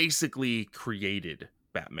basically created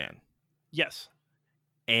Batman, Yes.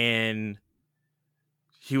 and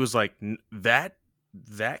he was like, That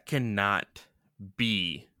cannot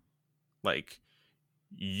be like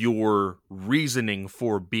your reasoning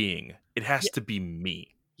for being. It has Yeah, to be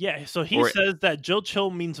me." yeah. So he Or says that Joe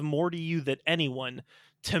Chill means more to you than anyone.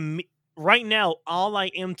 To me, right now, all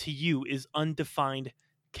I am to you is undefined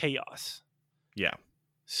chaos. yeah.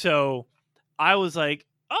 So I was like,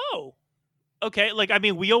 oh, okay. Like, I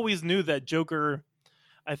mean, we always knew that Joker.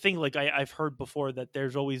 I think like I've heard before that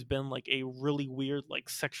there's always been like a really weird like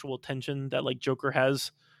sexual tension that like Joker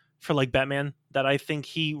has for like Batman, that I think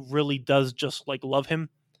he really does just like love him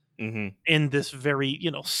Hmm. in this very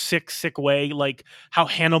sick way, like how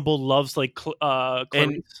Hannibal loves like And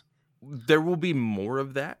Clarice. there will be more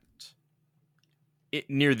of that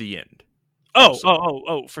near the end Oh, also. oh, oh,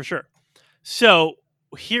 oh, for sure. So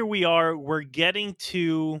here we are. We're getting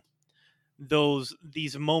to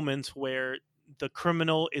these moments where the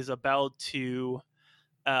criminal is about to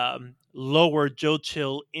lower Joe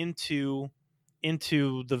Chill into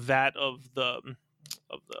the vat of the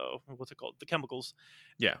what's it called, the chemicals.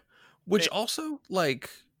 Yeah. Which Eh, also, like,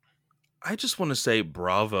 I just want to say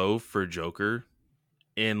bravo for Joker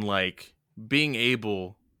in like being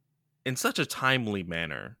able in such a timely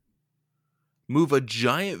manner move a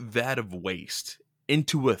giant vat of waste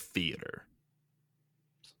into a theater.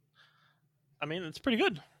 I mean, it's pretty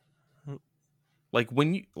good. Like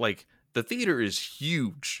when you like the theater is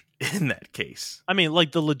huge in that case. I mean,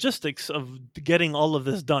 like the logistics of getting all of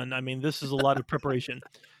this done. I mean, this is a lot of preparation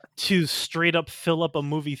to straight up fill up a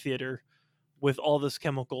movie theater with all this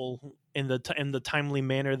chemical in the timely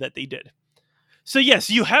manner that they did. So yes,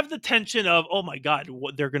 you have the tension of, oh my god,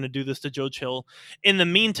 what they're going to do this to Joe Chill. In the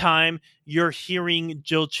meantime, you're hearing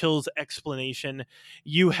Joe Chill's explanation.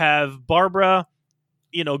 You have Barbara,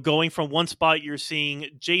 going from one spot. You're seeing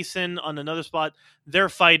Jason on another spot. They're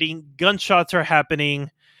fighting. Gunshots are happening.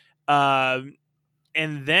 Uh,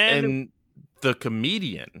 and then And the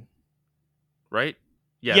comedian, right?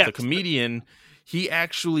 Yeah, yes, the comedian, he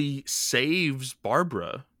actually saves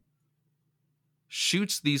Barbara,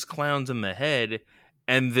 shoots these clowns in the head,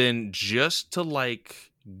 and then just to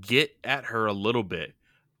like get at her a little bit,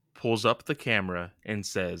 pulls up the camera and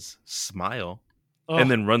says, "Smile," and oh,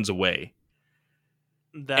 then runs away.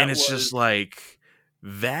 that And it's was just like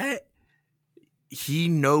that he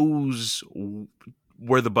knows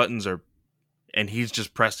where the buttons are, and he's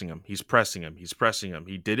just pressing them. He's pressing them. He's pressing them.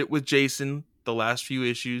 He did it with Jason the last few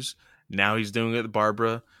issues. Now he's doing it with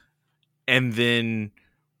Barbara. And then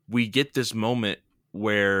we get this moment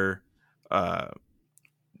where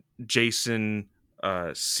Jason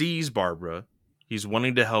sees Barbara. He's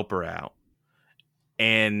wanting to help her out.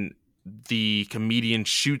 And the comedian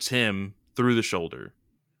shoots him through the shoulder.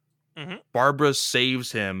 Mm-hmm. Barbara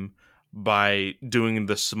saves him by doing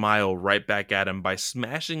the smile right back at him by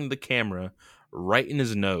smashing the camera right in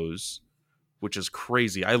his nose, which is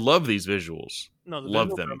crazy. I love these visuals. No, the love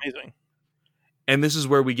visuals them. are amazing. And this is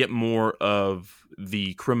where we get more of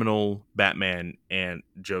the criminal Batman and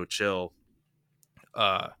Joe Chill.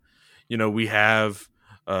 We have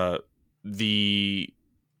the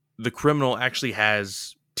criminal actually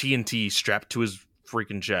has TNT strapped to his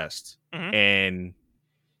freaking chest, Mhm. and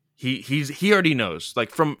he already knows. Like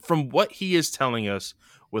from what he is telling us,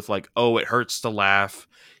 with like, oh, it hurts to laugh.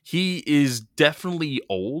 He is definitely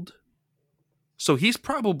old, so he's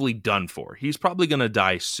probably done for. He's probably gonna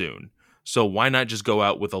die soon. So why not just go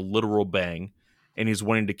out with a literal bang? And he's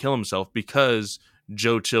wanting to kill himself because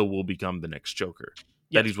Joe Chill will become the next Joker.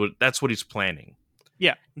 Yes. That's what he's planning.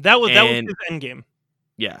 Yeah, that was And- his end game.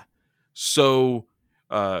 Yeah. So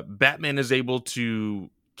Batman is able to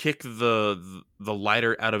kick the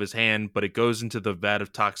lighter out of his hand, but it goes into the vat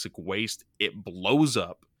of toxic waste. It blows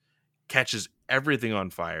up, catches everything on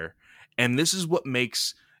fire. And this is what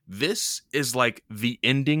makes this is like the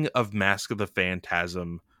ending of Mask of the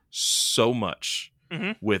Phantasm so much,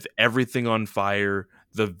 Mhm. with everything on fire,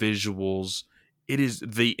 the visuals. It is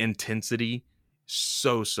the intensity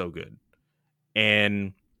so good.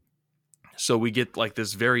 And so we get like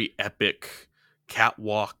this very epic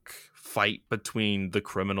catwalk fight between the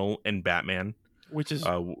criminal and Batman. Which is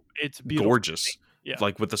it's beautiful. Gorgeous. Yeah.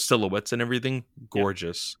 Like with the silhouettes and everything.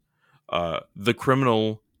 Gorgeous. The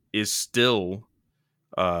criminal is still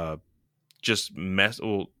just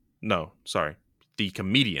the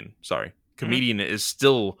comedian. Comedian is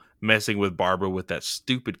still messing with Barbara with that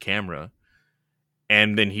stupid camera.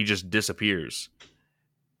 And then he just disappears.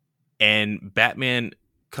 And Batman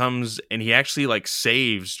comes and he actually like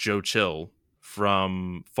saves Joe Chill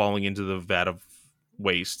from falling into the vat of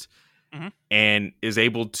waste, Mhm. and is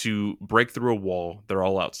able to break through a wall. They're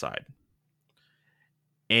all outside.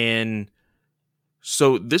 And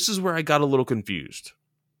so this is where I got a little confused.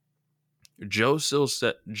 Joe Chill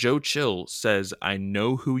says, "I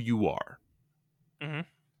know who you are." Mhm.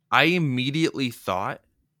 I immediately thought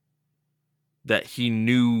that he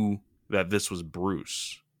knew that this was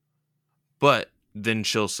Bruce. But then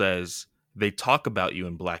Chill says, "They talk about you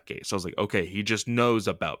in Blackgate." So I was like, okay, he just knows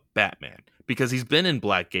about Batman because he's been in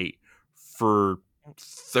Blackgate for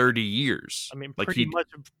 30 years. I mean, like pretty much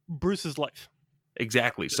of Bruce's life.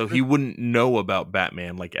 Exactly. So he wouldn't know about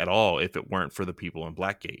Batman like at all if it weren't for the people in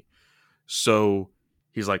Blackgate. So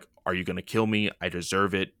he's like, "Are you going to kill me? I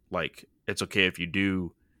deserve it. Like, it's okay if you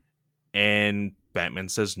do." And Batman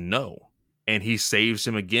says no. And he saves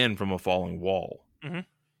him again from a falling wall. Mhm.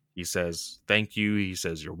 He says, "Thank you." He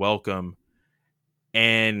says, "You're welcome."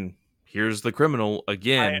 And here's the criminal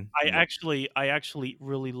again. I actually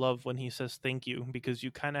really love when he says thank you, because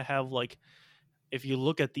you kind of have like, if you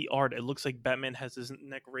look at the art, it looks like Batman has his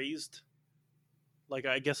neck raised, like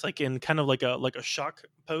I guess like in kind of like a shock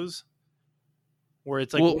pose, where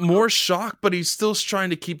it's like more shock, but he's still trying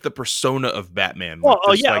to keep the persona of Batman. Well,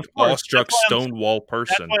 Like this, yeah, like of course. awestruck That's why I'm- Stonewall That's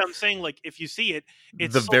person. why I'm saying, like, if you see it,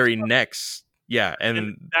 it's The so very stuck next, yeah, and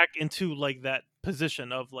and back into like that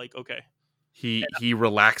position of like, okay, he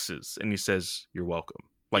relaxes and he says, "You're welcome."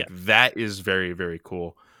 Like that is very very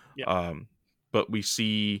cool. Yeah. But we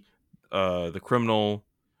see the criminal.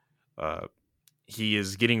 He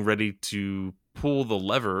is getting ready to pull the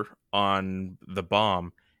lever on the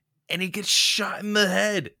bomb, and he gets shot in the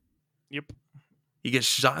head. Yep. He gets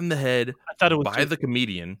shot in the head I thought it was by Jason. the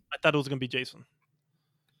comedian. I thought it was gonna be Jason.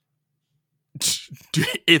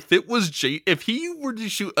 If it was if he were to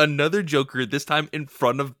shoot another Joker this time in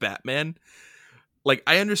front of Batman, like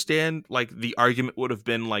I understand, like the argument would have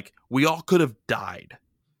been like we all could have died.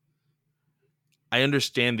 I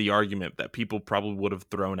understand the argument that people probably would have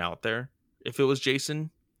thrown out there if it was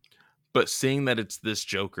Jason, but seeing that it's this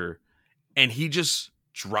Joker and he just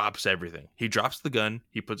drops everything. He drops the gun.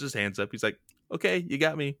 He puts his hands up. He's like, "Okay, you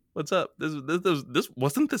got me. What's up? This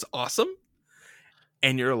wasn't this awesome?"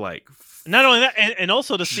 And you're like, Not only that, and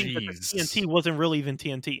also to think that the Jeez. TNT wasn't really even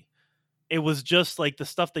TNT. It was just like the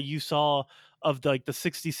stuff that you saw of the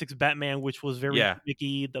 66 Batman, which was very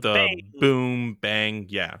gimmicky. The the bang. boom, bang,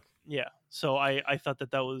 yeah. Yeah. So I thought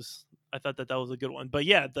that was I thought that was a good one. But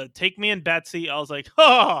yeah, the Take Me and Batsy, I was like,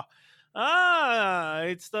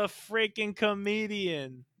 it's the freaking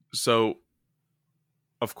comedian. So,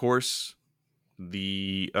 of course,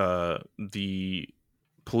 the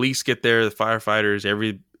police get there, the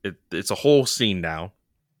firefighters, it's a whole scene now.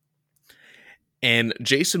 And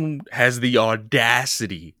Jason has the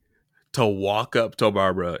audacity to walk up to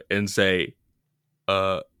Barbara and say,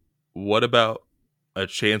 what about a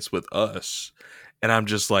chance with us? And I'm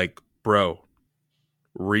just like, bro,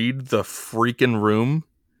 read the freaking room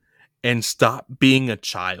and stop being a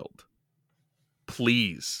child.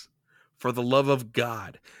 Please. For the love of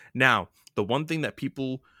God. Now, the one thing that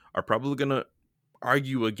people are probably going to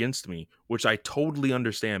argue against me, which I totally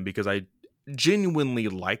understand because I genuinely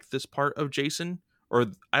like this part of Jason, or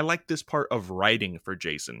I like this part of writing for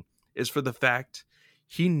Jason, is for the fact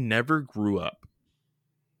he never grew up.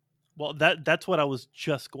 Well, that's what I was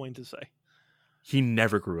just going to say. He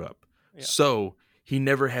never grew up. Yeah. So he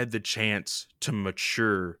never had the chance to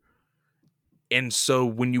mature. And so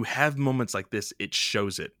when you have moments like this, it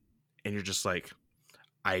shows it. And you're just like,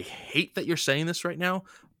 I hate that you're saying this right now,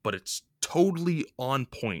 but it's totally on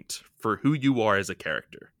point for who you are as a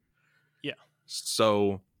character. Yeah.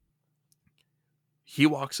 So he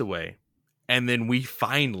walks away, and then we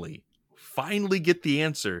finally get the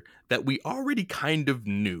answer that we already kind of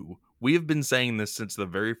knew. We have been saying this since the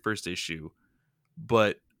very first issue,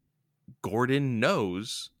 but Gordon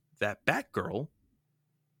knows that Batgirl,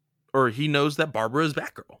 or he knows that Barbara is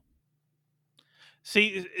Batgirl.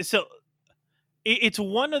 See, so it's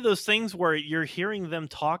one of those things where you're hearing them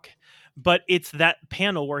talk, but it's that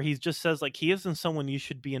panel where he just says, like, he isn't someone you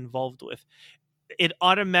should be involved with. It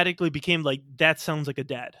automatically became like, that sounds like a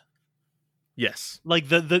dad. Yes. Like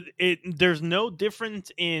there's no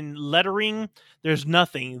difference in lettering. There's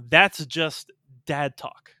nothing. That's just dad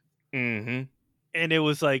talk. Mm-hmm. And it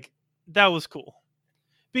was like, that was cool.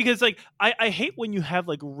 Because like, I hate when you have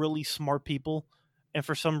like really smart people and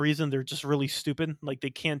for some reason they're just really stupid. Like they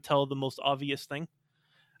can't tell the most obvious thing.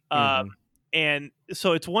 And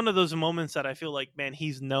so it's one of those moments that I feel like, man,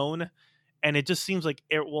 he's known. And it just seems like,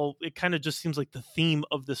 it kind of just seems like the theme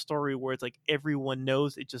of the story where it's like everyone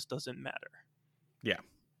knows, it just doesn't matter. Yeah.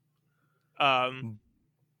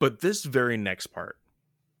 But this very next part,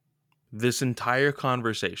 this entire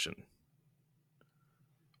conversation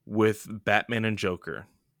with Batman and Joker,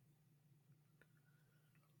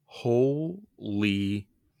 holy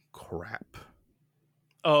crap.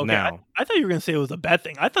 Oh, okay. Now, I thought you were going to say it was a bad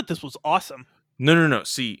thing. I thought this was awesome. No.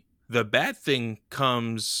 See, the bad thing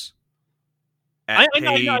comes at I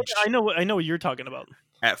know what you're talking about.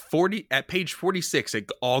 At page 46,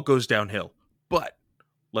 it all goes downhill. But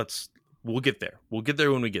we'll get there. We'll get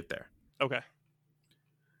there when we get there. Okay.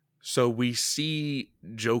 So we see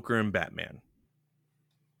Joker and Batman.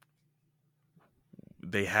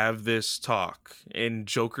 They have this talk, and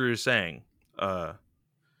Joker is saying, don't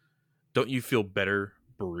you feel better,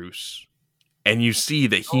 Bruce? And you see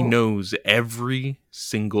that he knows every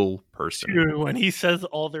single person. Dude, when he says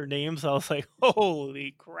all their names, I was like,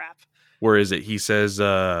 holy crap. Where is it? He says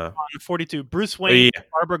 42. Bruce Wayne,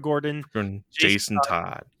 Barbara Gordon, Jason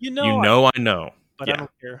Todd. You know I know. But I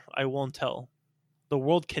don't care. I won't tell. The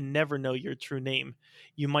world can never know your true name.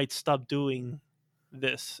 You might stop doing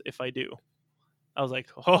this if I do. I was like,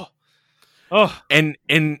 oh.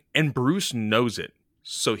 And Bruce knows it.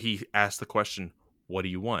 So he asked the question, what do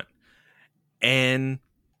you want? And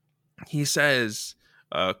he says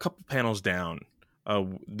a couple panels down,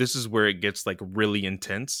 this is where it gets like really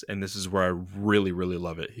intense, and this is where I really, really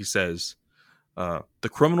love it. He says, the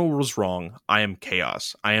criminal was wrong. I am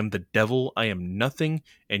chaos. I am the devil. I am nothing,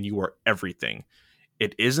 and you are everything.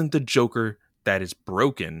 It isn't the Joker that is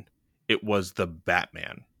broken. It was the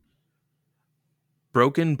Batman.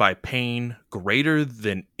 Broken by pain greater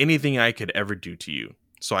than anything I could ever do to you.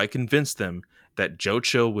 So I convinced them that Joe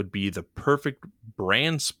Chill would be the perfect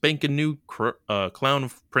brand spanking new clown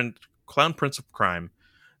prince of crime,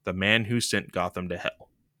 the man who sent Gotham to hell.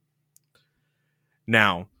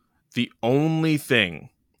 Now, the only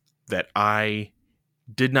thing that I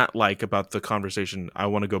did not like about the conversation, I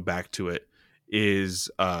want to go back to it, is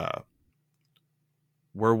where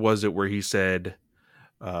was it where he said,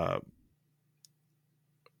 right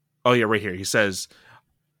here. He says,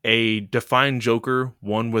 a defined Joker,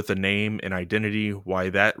 one with a name and identity, why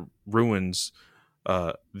that ruins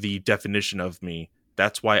the definition of me.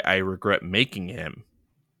 That's why I regret making him.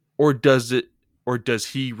 Or does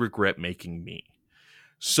he regret making me?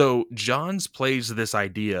 So Johns plays this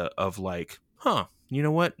idea of like, you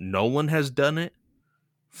know what? Nolan has done it.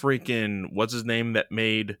 Freaking, what's his name that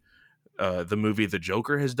made the movie The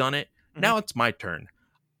Joker has done it. Mm-hmm. Now it's my turn.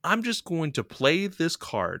 I'm just going to play this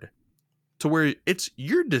card to where it's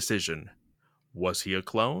your decision. Was he a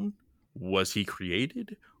clone? Was he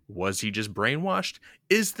created? Was he just brainwashed?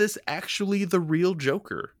 Is this actually the real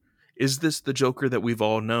Joker? Is this the Joker that we've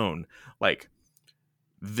all known? Like,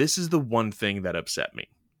 this is the one thing that upset me.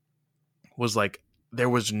 Was like, there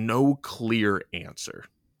was no clear answer.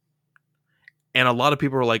 And a lot of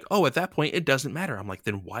people are like, oh, at that point, it doesn't matter. I'm like,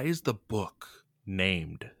 then why is the book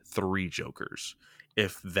named Three Jokers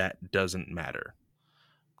if that doesn't matter?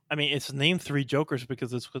 I mean, it's named Three Jokers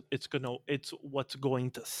because it's what's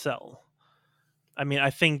going to sell. I mean, I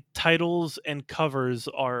think titles and covers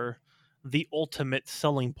are the ultimate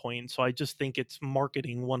selling point. So I just think it's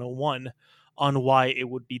marketing 101 on why it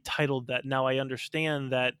would be titled that. Now I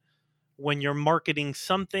understand that when you're marketing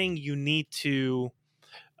something, you need to,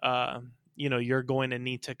 you're going to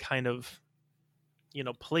need to kind of,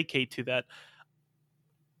 placate to that.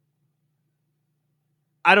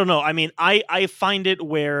 I don't know. I mean, I find it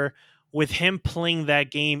where with him playing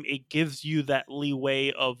that game, it gives you that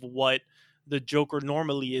leeway of what the Joker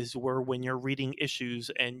normally is, where when you're reading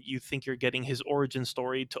issues and you think you're getting his origin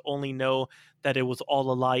story to only know that it was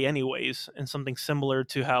all a lie anyways, and something similar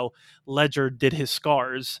to how Ledger did his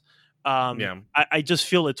scars. Yeah. I just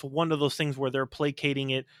feel it's one of those things where they're placating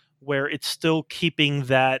it, where it's still keeping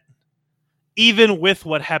that, even with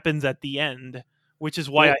what happens at the end, which is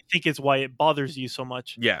why Well, I think it's why it bothers you so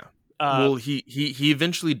much. yeah. Uh, Well, he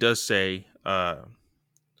eventually does say,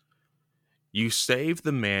 you saved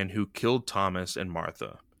the man who killed Thomas and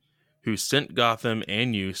Martha, who sent Gotham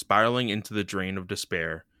and you spiraling into the drain of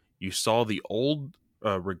despair. You saw the old,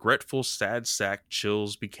 regretful, sad sack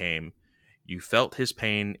chills became. You felt his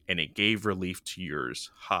pain, and it gave relief to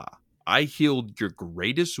yours. Ha! I healed your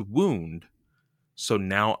greatest wound, so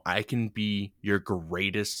now I can be your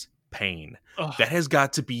greatest pain. ugh, That has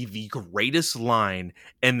got to be the greatest line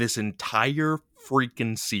in this entire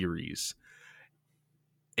freaking series.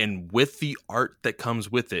 And with the art that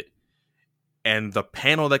comes with it, and the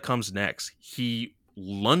panel that comes next, he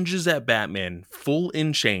lunges at Batman full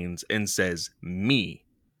in chains and says, Me,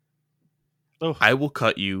 ugh. I will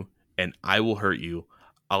cut you and I will hurt you.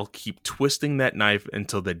 I'll keep twisting that knife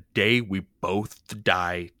until the day we both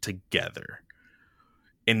die together.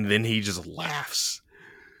 And then he just laughs.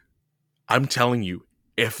 I'm telling you,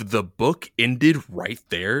 if the book ended right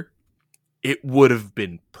there, it would have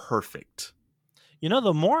been perfect.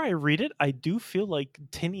 The more I read it, I do feel like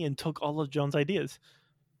Tinian took all of Jones' ideas.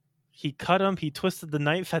 He cut him. He twisted the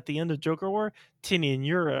knife at the end of Joker War. Tinian,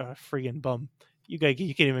 you're a friggin' bum. You can't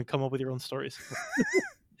even come up with your own stories.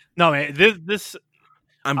 No, man.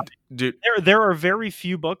 Dude. There are very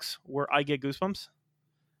few books where I get goosebumps.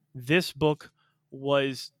 This book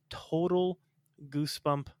was total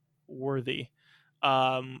goosebump worthy.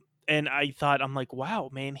 And I thought, I'm like, wow,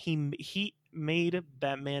 man, he made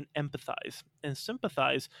Batman empathize and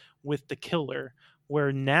sympathize with the killer,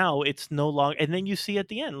 where now it's no longer. And then you see at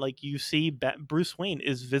the end, like you see Bruce Wayne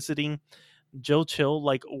is visiting Joe Chill.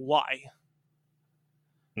 Like, why?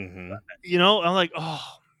 Mm-hmm. I'm like, oh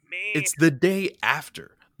man. It's the day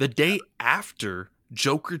after. The day after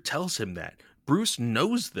Joker tells him that. Bruce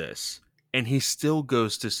knows this, and he still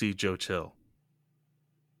goes to see Joe Chill.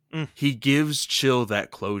 He gives Chill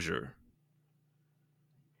that closure.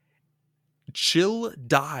 Chill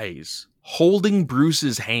dies holding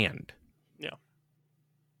Bruce's hand. Yeah.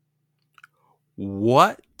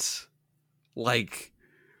 What? Like,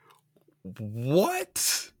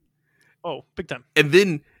 what? Oh, big time.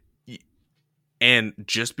 And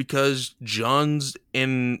just because Johns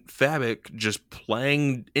and Fabok just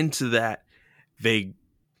playing into that,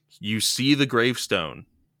 you see the gravestone,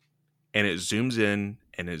 and it zooms in,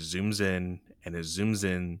 and it zooms in, and it zooms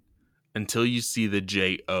in, until you see the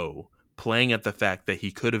J.O. playing at the fact that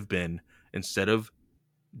he could have been, instead of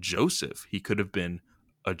Joseph, he could have been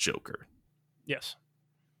a Joker. Yes.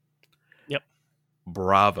 Yep.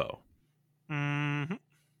 Bravo. Mm-hmm.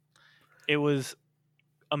 It was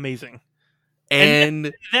amazing.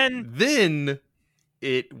 And then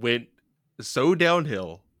it went so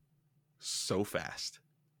downhill so fast.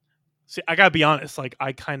 See, I gotta be honest. Like,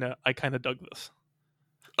 I kind of dug this.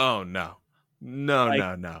 Oh no.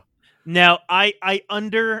 No. Now, I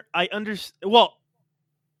understand. Well,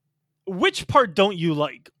 which part don't you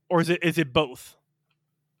like, or is it both?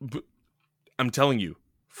 I'm telling you,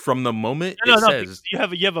 from the moment No, says you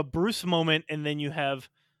have a Bruce moment, and then you have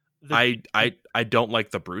I don't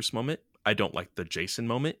like the Bruce moment. I don't like the Jason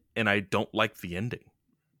moment, and I don't like the ending.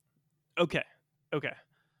 Okay.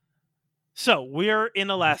 So we're in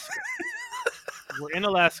Alaska. We're in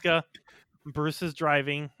Alaska. Bruce is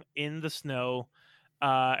driving in the snow.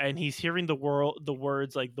 and he's hearing the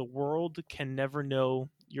words like the world can never know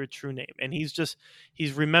your true name, and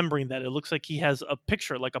he's remembering that. It looks like he has a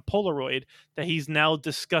picture, like a Polaroid, that he's now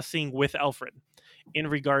discussing with Alfred in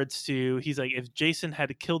regards to, he's like, if Jason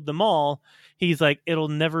had killed them all, he's like, it'll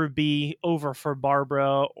never be over for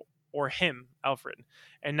Barbara or him, Alfred.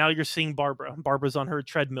 And now you're seeing Barbara's on her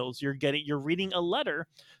treadmills. You're reading a letter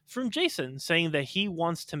from Jason saying that he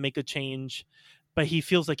wants to make a change, but he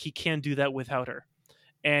feels like he can't do that without her.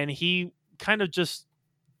 And he kind of just,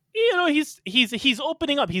 he's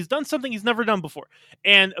opening up. He's done something he's never done before.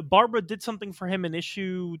 And Barbara did something for him in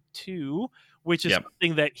issue 2, which is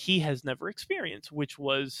something that he has never experienced, which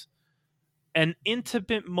was an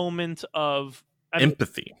intimate moment of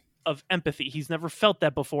empathy. He's never felt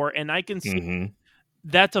that before, and I can see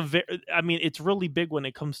that's it's really big when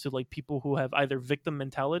it comes to like people who have either victim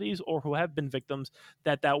mentalities or who have been victims,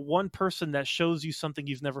 that one person that shows you something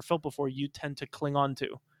you've never felt before, you tend to cling on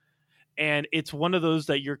to. And it's one of those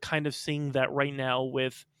that you're kind of seeing that right now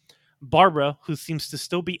with Barbara, who seems to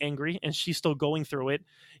still be angry and she's still going through it.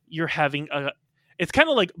 You're having it's kind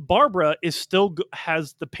of like Barbara is still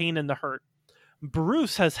has the pain and the hurt.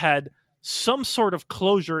 Bruce has had some sort of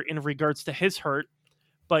closure in regards to his hurt,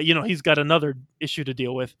 but he's got another issue to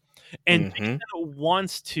deal with. And Jason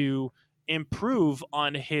wants to improve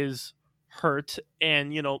on his hurt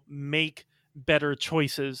and, make better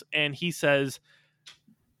choices. And he says,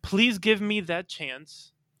 please give me that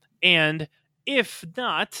chance. And if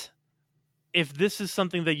not, if this is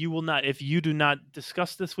something that if you do not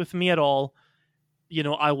discuss this with me at all,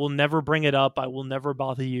 I will never bring it up. I will never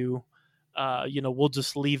bother you. We'll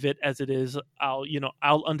just leave it as it is.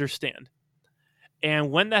 I'll understand.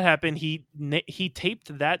 And when that happened, he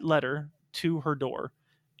taped that letter to her door.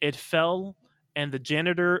 It fell, and the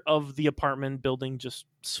janitor of the apartment building just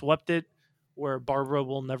swept it, where Barbara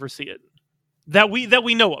will never see it. That we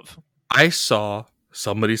know of. I saw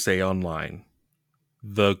somebody say online,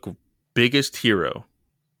 the biggest hero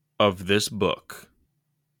of this book.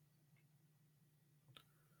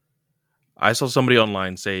 I saw somebody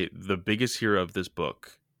online say the biggest hero of this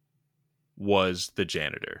book was the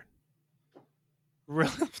janitor.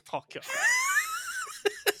 Really? Oh, God.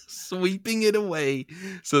 Sweeping it away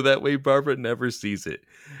so that way Barbara never sees it.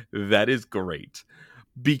 That is great.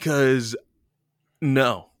 Because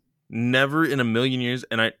no, never in a million years,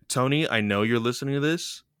 and Tony, I know you're listening to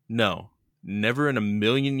this. No, never in a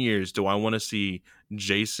million years do I want to see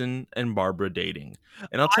Jason and Barbara dating.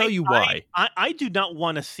 And I'll tell you why. I do not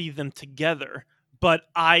want to see them together, but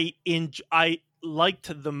I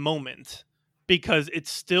liked the moment because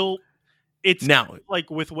it's now like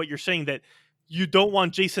with what you're saying, that you don't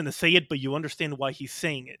want Jason to say it, but you understand why he's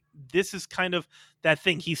saying it. This is kind of that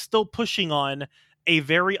thing. He's still pushing on a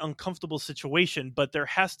very uncomfortable situation, but there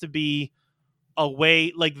has to be a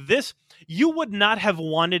way like this. You would not have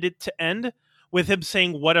wanted it to end with him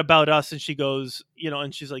saying, what about us? And she goes,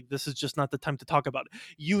 and she's like, this is just not the time to talk about it.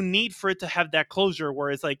 You need for it to have that closure where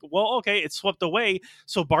it's like, well, okay, it's swept away,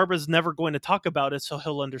 so Barbara's never going to talk about it, so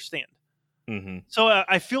he'll understand. Mm-hmm. So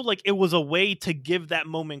I feel like it was a way to give that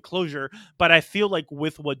moment closure, but I feel like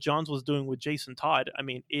with what Johns was doing with Jason Todd,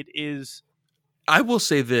 it is... I will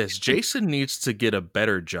say this, Jason needs to get a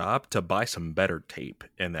better job to buy some better tape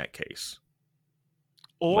in that case.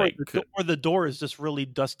 Or the door is just really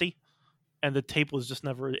dusty and the tape was just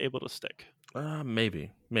never able to stick.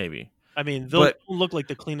 Maybe. They'll look like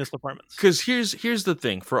the cleanest apartments. Because here's the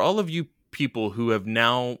thing. For all of you people who have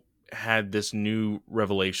now had this new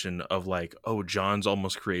revelation of like, oh, John's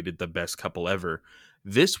almost created the best couple ever,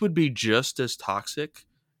 this would be just as toxic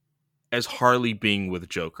as Harley being with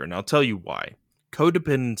Joker. And I'll tell you why.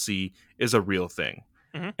 Codependency is a real thing.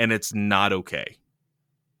 Mm-hmm. And it's not okay.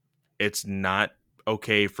 It's not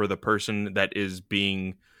okay for the person that is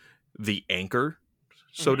being the anchor,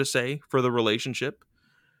 so to say, for the relationship.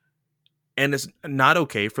 And it's not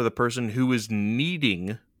okay for the person who is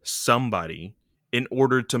needing somebody in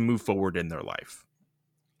order to move forward in their life.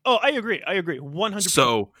 Oh, I agree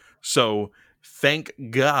 100%. So thank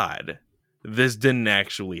God this didn't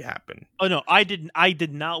actually happen. Oh no, I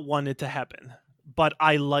did not want it to happen, but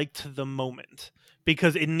I liked the moment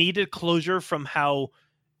because it needed closure from how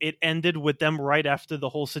it ended with them right after the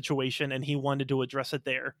whole situation, and he wanted to address it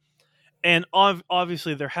there. And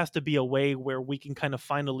obviously there has to be a way where we can kind of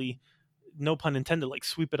finally, no pun intended, like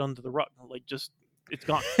sweep it under the rug, like just it's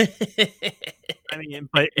gone.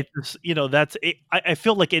 But it's just, that's it. I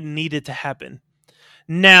feel like it needed to happen.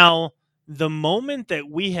 Now, the moment that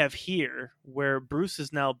we have here, where Bruce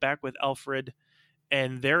is now back with Alfred,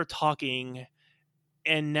 and they're talking,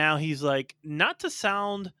 and now he's like, not to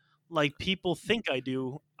sound like people think I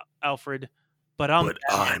do, Alfred, but I'm But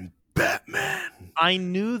Batman. I'm Batman. I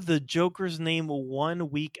knew the Joker's name 1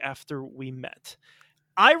 week after we met.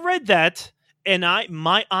 I read that and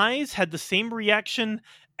my eyes had the same reaction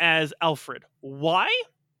as Alfred. Why?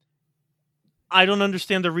 I don't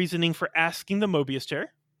understand the reasoning for asking the Mobius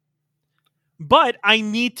chair. But I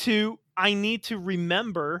need to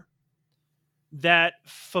remember that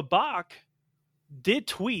Fabak did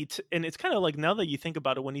tweet, and it's kind of like, now that you think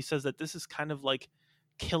about it, when he says that this is kind of like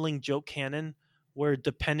Killing Joke canon, where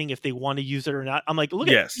depending if they want to use it or not, I'm like, look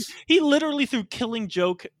at Yes. he literally threw Killing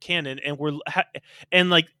Joke canon, and and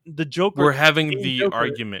like the Joker, We're having main the Joker.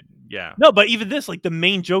 argument. Yeah. No, but even this, like the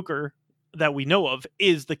main Joker that we know of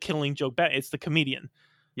is the Killing Joke bat. It's the comedian.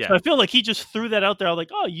 So Yeah. I feel like he just threw that out there. I'm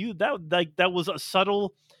like, oh, you that was a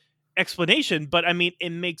subtle explanation, but I mean, it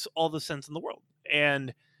makes all the sense in the world.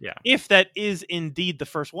 And Yeah. if that is indeed the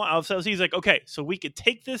first one, so he's like, okay, so we could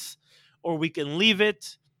take this or we can leave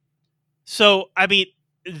it. So I mean,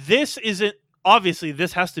 this isn't obviously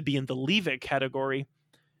this has to be in the leave it category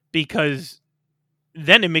because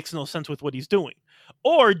then it makes no sense with what he's doing.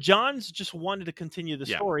 Or John's just wanted to continue the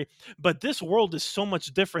Yeah. story, but this world is so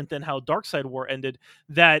much different than how Darkseid War ended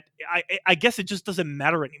that I guess it just doesn't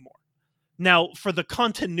matter anymore. Now, for the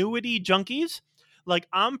continuity junkies, like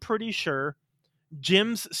I'm pretty sure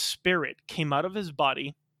Jim's spirit came out of his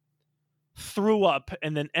body, threw up,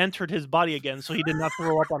 and then entered his body again, so he did not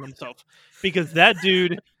throw up on himself. Because that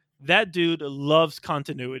dude loves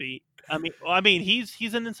continuity. I mean,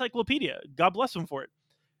 he's an encyclopedia. God bless him for it.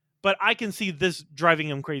 But I can see this driving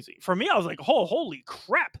him crazy. For me, I was like, "Oh, holy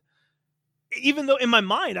crap!" Even though in my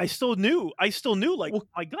mind, I still knew, like, Well,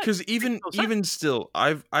 my God, because it makes no sense. even still,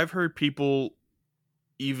 I've heard people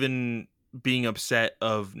even being upset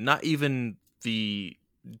of not even the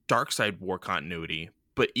Dark Side War continuity,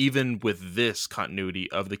 but even with this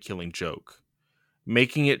continuity of the Killing Joke,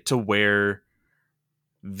 making it to where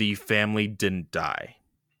the family didn't die.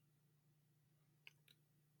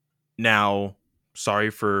 Now,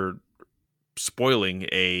 sorry for spoiling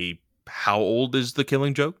how old is the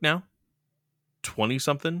Killing Joke now? 20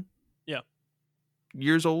 something? Yeah.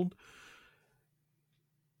 Years old?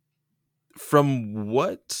 From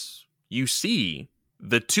what you see,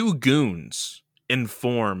 the two goons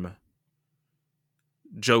inform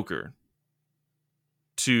Joker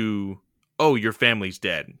to, oh, your family's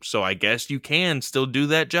dead, so I guess you can still do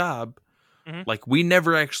that job. Mhm. Like, we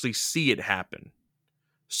never actually see it happen.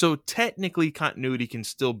 So technically continuity can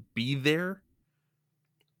still be there,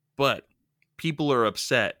 but people are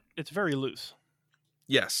upset. It's very loose.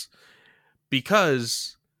 Yes.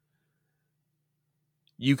 Because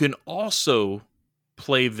you can also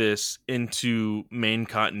play this into main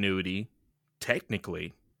continuity,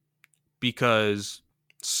 technically, because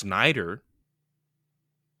Snyder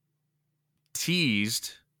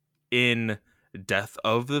teased in Death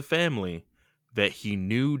of the Family that he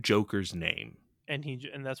knew Joker's name. And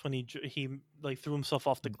that's when he like threw himself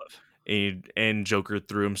off the cliff. And Joker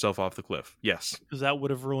threw himself off the cliff. Yes. Because that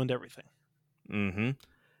would have ruined everything. Mm-hmm.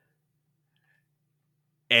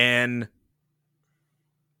 And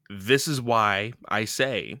this is why I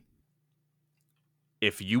say,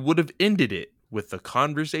 if you would have ended it with the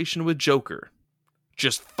conversation with Joker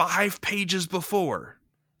just 5 pages before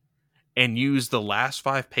and used the last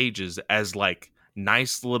 5 pages as like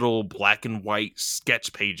nice little black and white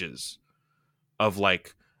sketch pages of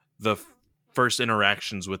like the first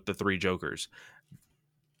interactions with the 3 Jokers,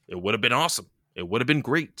 it would have been awesome. It would have been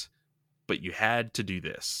great. But you had to do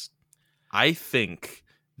this. I think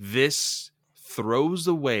this throws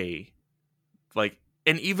away, like,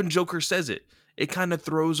 and even Joker says it, it kind of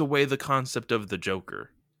throws away the concept of the Joker.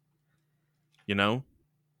 You know?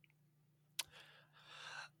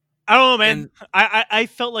 I don't know, man. And I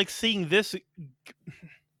felt like seeing this.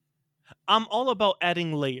 I'm all about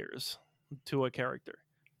adding layers to a character.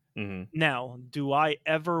 mhm. Now, do I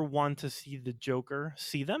ever want to see the Joker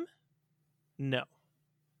see them? No.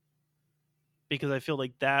 Because I feel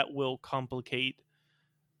like that will complicate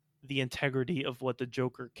the integrity of what the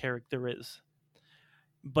Joker character is.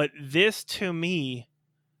 But this, to me,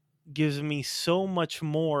 gives me so much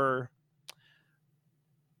more.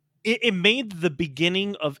 It made the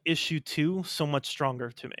beginning of issue 2 so much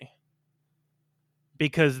stronger to me.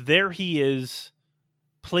 Because there he is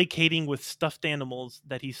placating with stuffed animals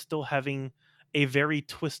that he's still having a very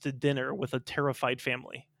twisted dinner with a terrified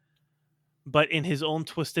family. But in his own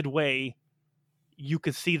twisted way, you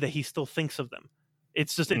could see that he still thinks of them.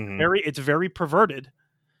 It's just Mhm. it's very perverted,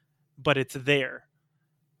 but it's there.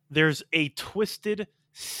 There's a twisted,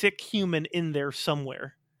 sick human in there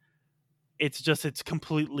somewhere. It's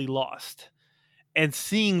completely lost. And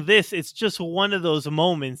seeing this, it's just one of those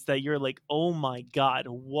moments that you're like, oh my God,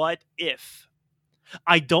 what if?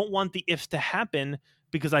 I don't want the ifs to happen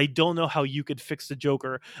because I don't know how you could fix the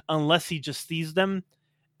Joker unless he just sees them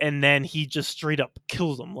and then he just straight up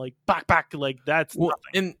kills them. Like, back, like that's Well,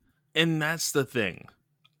 nothing. and that's the thing.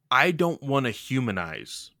 I don't want to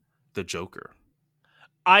humanize the Joker.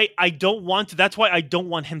 I don't want to. That's why I don't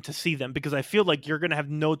want him to see them, because I feel like you're gonna have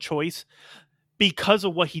no choice because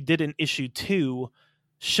of what he did in issue 2,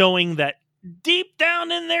 showing that deep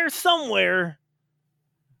down in there somewhere.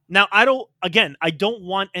 Now I don't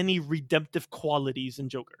want any redemptive qualities in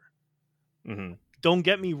Joker. Mm-hmm. Don't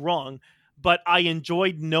get me wrong, but I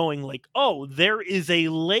enjoyed knowing, like, oh, there is a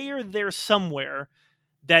layer there somewhere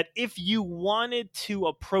that if you wanted to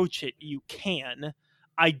approach it, you can.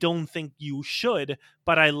 I don't think you should,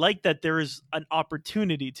 but I like that there is an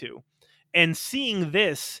opportunity to. And seeing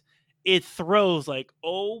this, it throws like,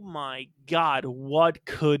 oh my God, what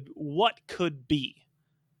could be?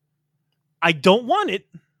 I don't want it,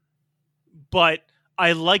 but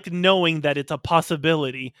I like knowing that it's a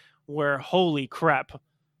possibility where, holy crap,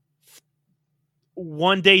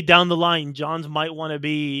 one day down the line, Johns might want to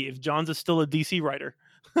be, if Johns is still a DC writer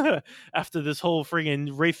after this whole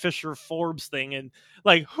friggin' Ray Fisher Forbes thing, and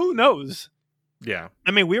like, who knows? Yeah.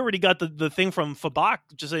 I mean, we already got the thing from Fabak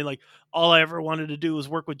just saying like, all I ever wanted to do was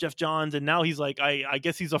work with Jeff Johns, and now he's like, I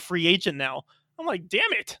guess he's a free agent now. I'm like,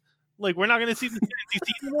 damn it! Like, we're not gonna see this in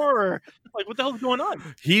DC anymore, or like, what the hell's going on?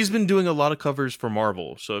 He's been doing a lot of covers for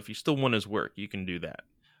Marvel, so if you still want his work, you can do that.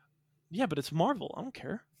 Yeah, but it's Marvel. I don't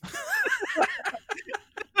care.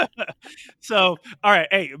 So, all right,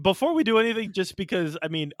 hey, before we do anything, just because I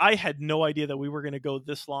mean, I had no idea that we were going to go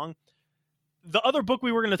this long. The other book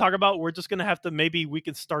we were going to talk about, we're just going to have to, maybe we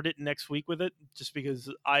can start it next week with it, just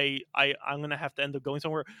because I'm going to have to end up going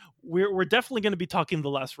somewhere. We're definitely going to be talking The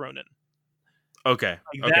Last Ronin. Okay.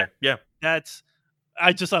 Like Okay. Yeah. That's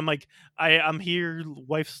I'm like, I'm here,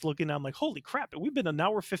 wife's looking, I'm like, holy crap, we've been an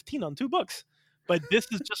hour 15 on 2 books. But this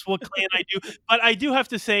is just what Clay and I do. But I do have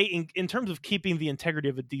to say, in terms of keeping the integrity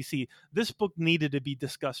of a DC, this book needed to be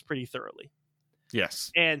discussed pretty thoroughly.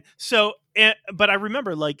 Yes. And so, but I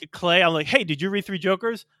remember, like, Clay, I'm like, hey, did you read Three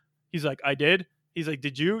Jokers? He's like, I did. He's like,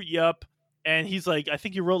 did you? Yep. And he's like, I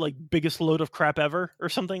think you wrote like biggest load of crap ever or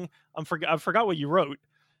something. I forgot what you wrote.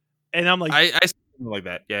 And I'm like, I something like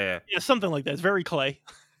that. Yeah. yeah, something like that. It's very Clay.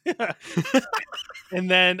 And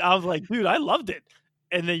then I was like, dude, I loved it.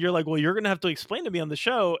 And then you're like, well, you're gonna have to explain to me on the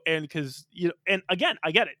show, and because and again,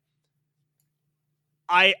 I get it.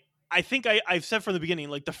 I think I've said from the beginning,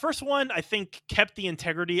 like the first one, I think kept the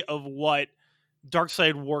integrity of what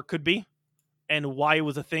Darkseid War could be and why it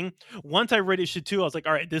was a thing. Once I read issue 2, I was like,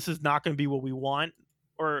 all right, this is not going to be what we want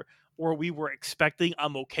or we were expecting.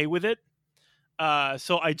 I'm okay with it.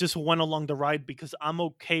 So I just went along the ride because I'm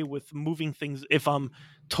okay with moving things if I'm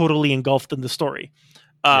totally engulfed in the story.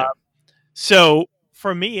 Yeah. So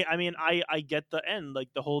for me, I mean, I get the end, like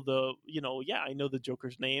yeah, I know the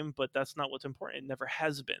Joker's name, but that's not what's important. It never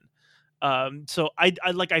has been. So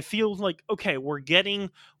I feel like, okay, we're getting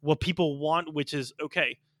what people want, which is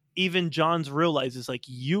okay. Even Johns realizes like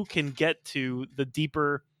you can get to the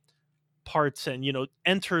deeper parts and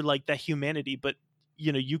enter like that humanity, but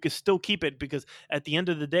you can still keep it, because at the end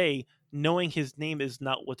of the day, knowing his name is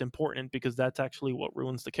not what's important, because that's actually what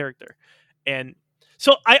ruins the character. And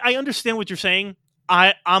so I understand what you're saying.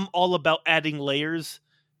 I'm all about adding layers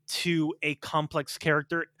to a complex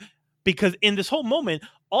character, because in this whole moment,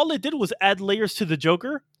 all it did was add layers to the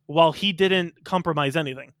Joker while he didn't compromise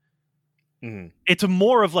anything. Mm-hmm. It's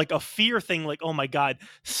more of like a fear thing, like, oh my God,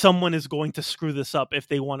 someone is going to screw this up if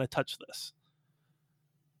they want to touch this.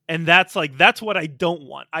 And that's what I don't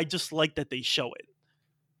want. I just like that they show it.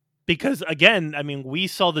 Because again, I mean, we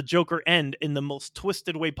saw the Joker end in the most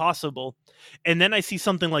twisted way possible. And then I see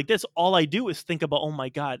something like this. All I do is think about, oh my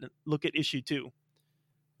God, look at issue 2.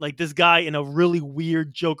 Like, this guy in a really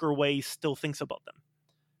weird Joker way still thinks about them.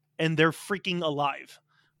 And they're freaking alive.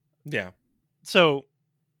 Yeah. So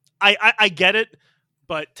I get it.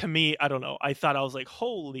 But to me, I don't know. I thought, I was like,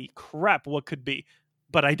 holy crap, what could be?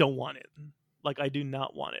 But I don't want it. Like, I do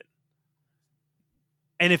not want it.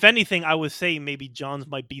 And if anything, I would say maybe Johns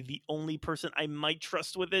might be the only person I might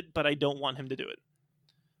trust with it, but I don't want him to do it.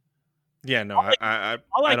 Yeah, no, I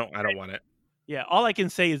don't want it. Yeah, all I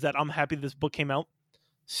can say is that I'm happy this book came out.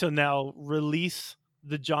 So now release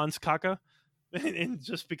the Johns caca. And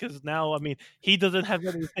just because now, I mean, he doesn't have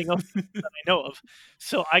anything else that I know of.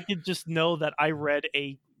 So I could just know that I read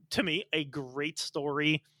to me, a great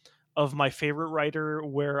story of my favorite writer,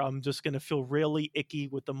 where I'm just going to feel really icky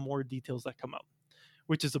with the more details that come out,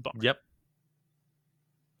 which is a bummer. Yep.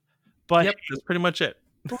 But yep, that's pretty much it.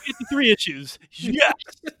 we'll get to 3 issues. Yes.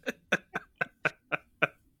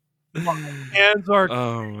 Hands are.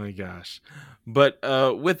 Oh my gosh. But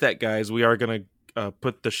with that, guys, we are going to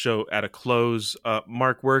put the show at a close.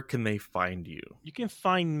 Mark, where can they find you? You can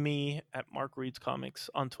find me at Mark Reads Comics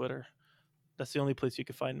on Twitter. That's the only place you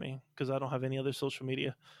can find me because I don't have any other social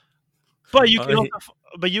media. But you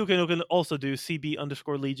can also do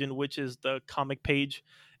CB_Legion, which is the comic page,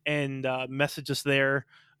 and message us there.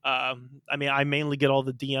 I mean, I mainly get all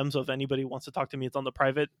the DMs of anybody who wants to talk to me. It's on the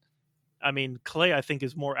private. I mean, Clay, I think,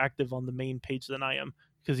 is more active on the main page than I am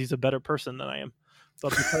because he's a better person than I am.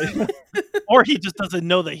 But or he just doesn't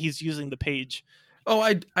know that he's using the page. Oh,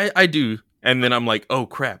 I do. And then I'm like, oh,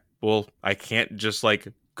 crap. Well, I can't just like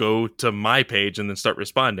go to my page and then start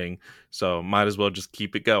responding. So might as well just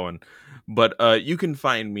keep it going. But you can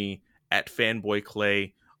find me at Fanboy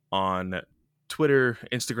Clay on Twitter,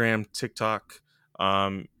 Instagram, TikTok.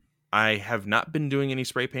 I have not been doing any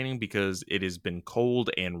spray painting because it has been cold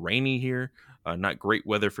and rainy here. Not great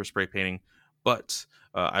weather for spray painting, but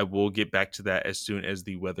I will get back to that as soon as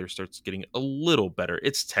the weather starts getting a little better.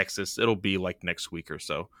 It's Texas. It'll be like next week or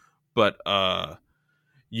so. But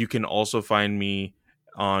you can also find me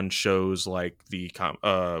on shows like the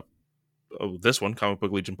this one, Comic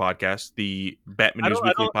Book Legion podcast, the Batman News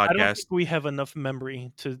Weekly podcast. I don't think we have enough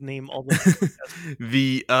memory to name all the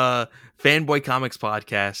the Fanboy Comics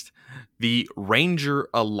podcast, the Ranger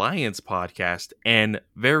Alliance podcast, and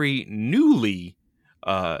very newly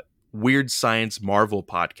Weird Science Marvel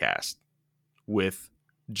podcast with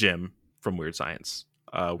Jim from Weird Science.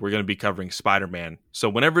 We're going to be covering Spider-Man. So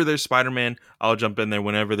whenever there's Spider-Man, I'll jump in there.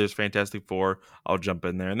 Whenever there's Fantastic Four, I'll jump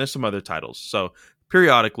in there. And there's some other titles. So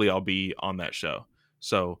periodically, I'll be on that show.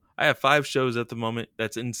 So I have 5 shows at the moment.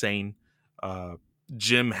 That's insane.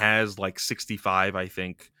 Jim has like 65, I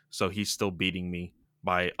think. So he's still beating me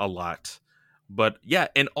by a lot. But yeah,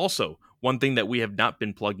 and also one thing that we have not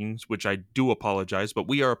been plugging, which I do apologize, but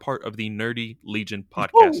we are a part of the Nerdy Legion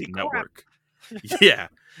podcast network. Yeah.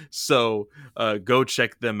 So go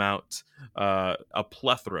check them out. A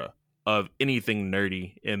plethora of anything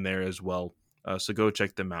nerdy in there as well. So go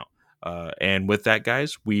check them out. And with that,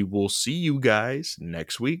 guys, we will see you guys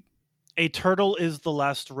next week. A turtle is the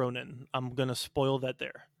last Ronin. I'm going to spoil that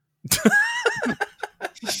there.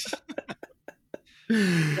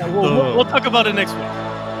 Yeah, we'll talk about it next week.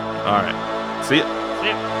 All right. See ya.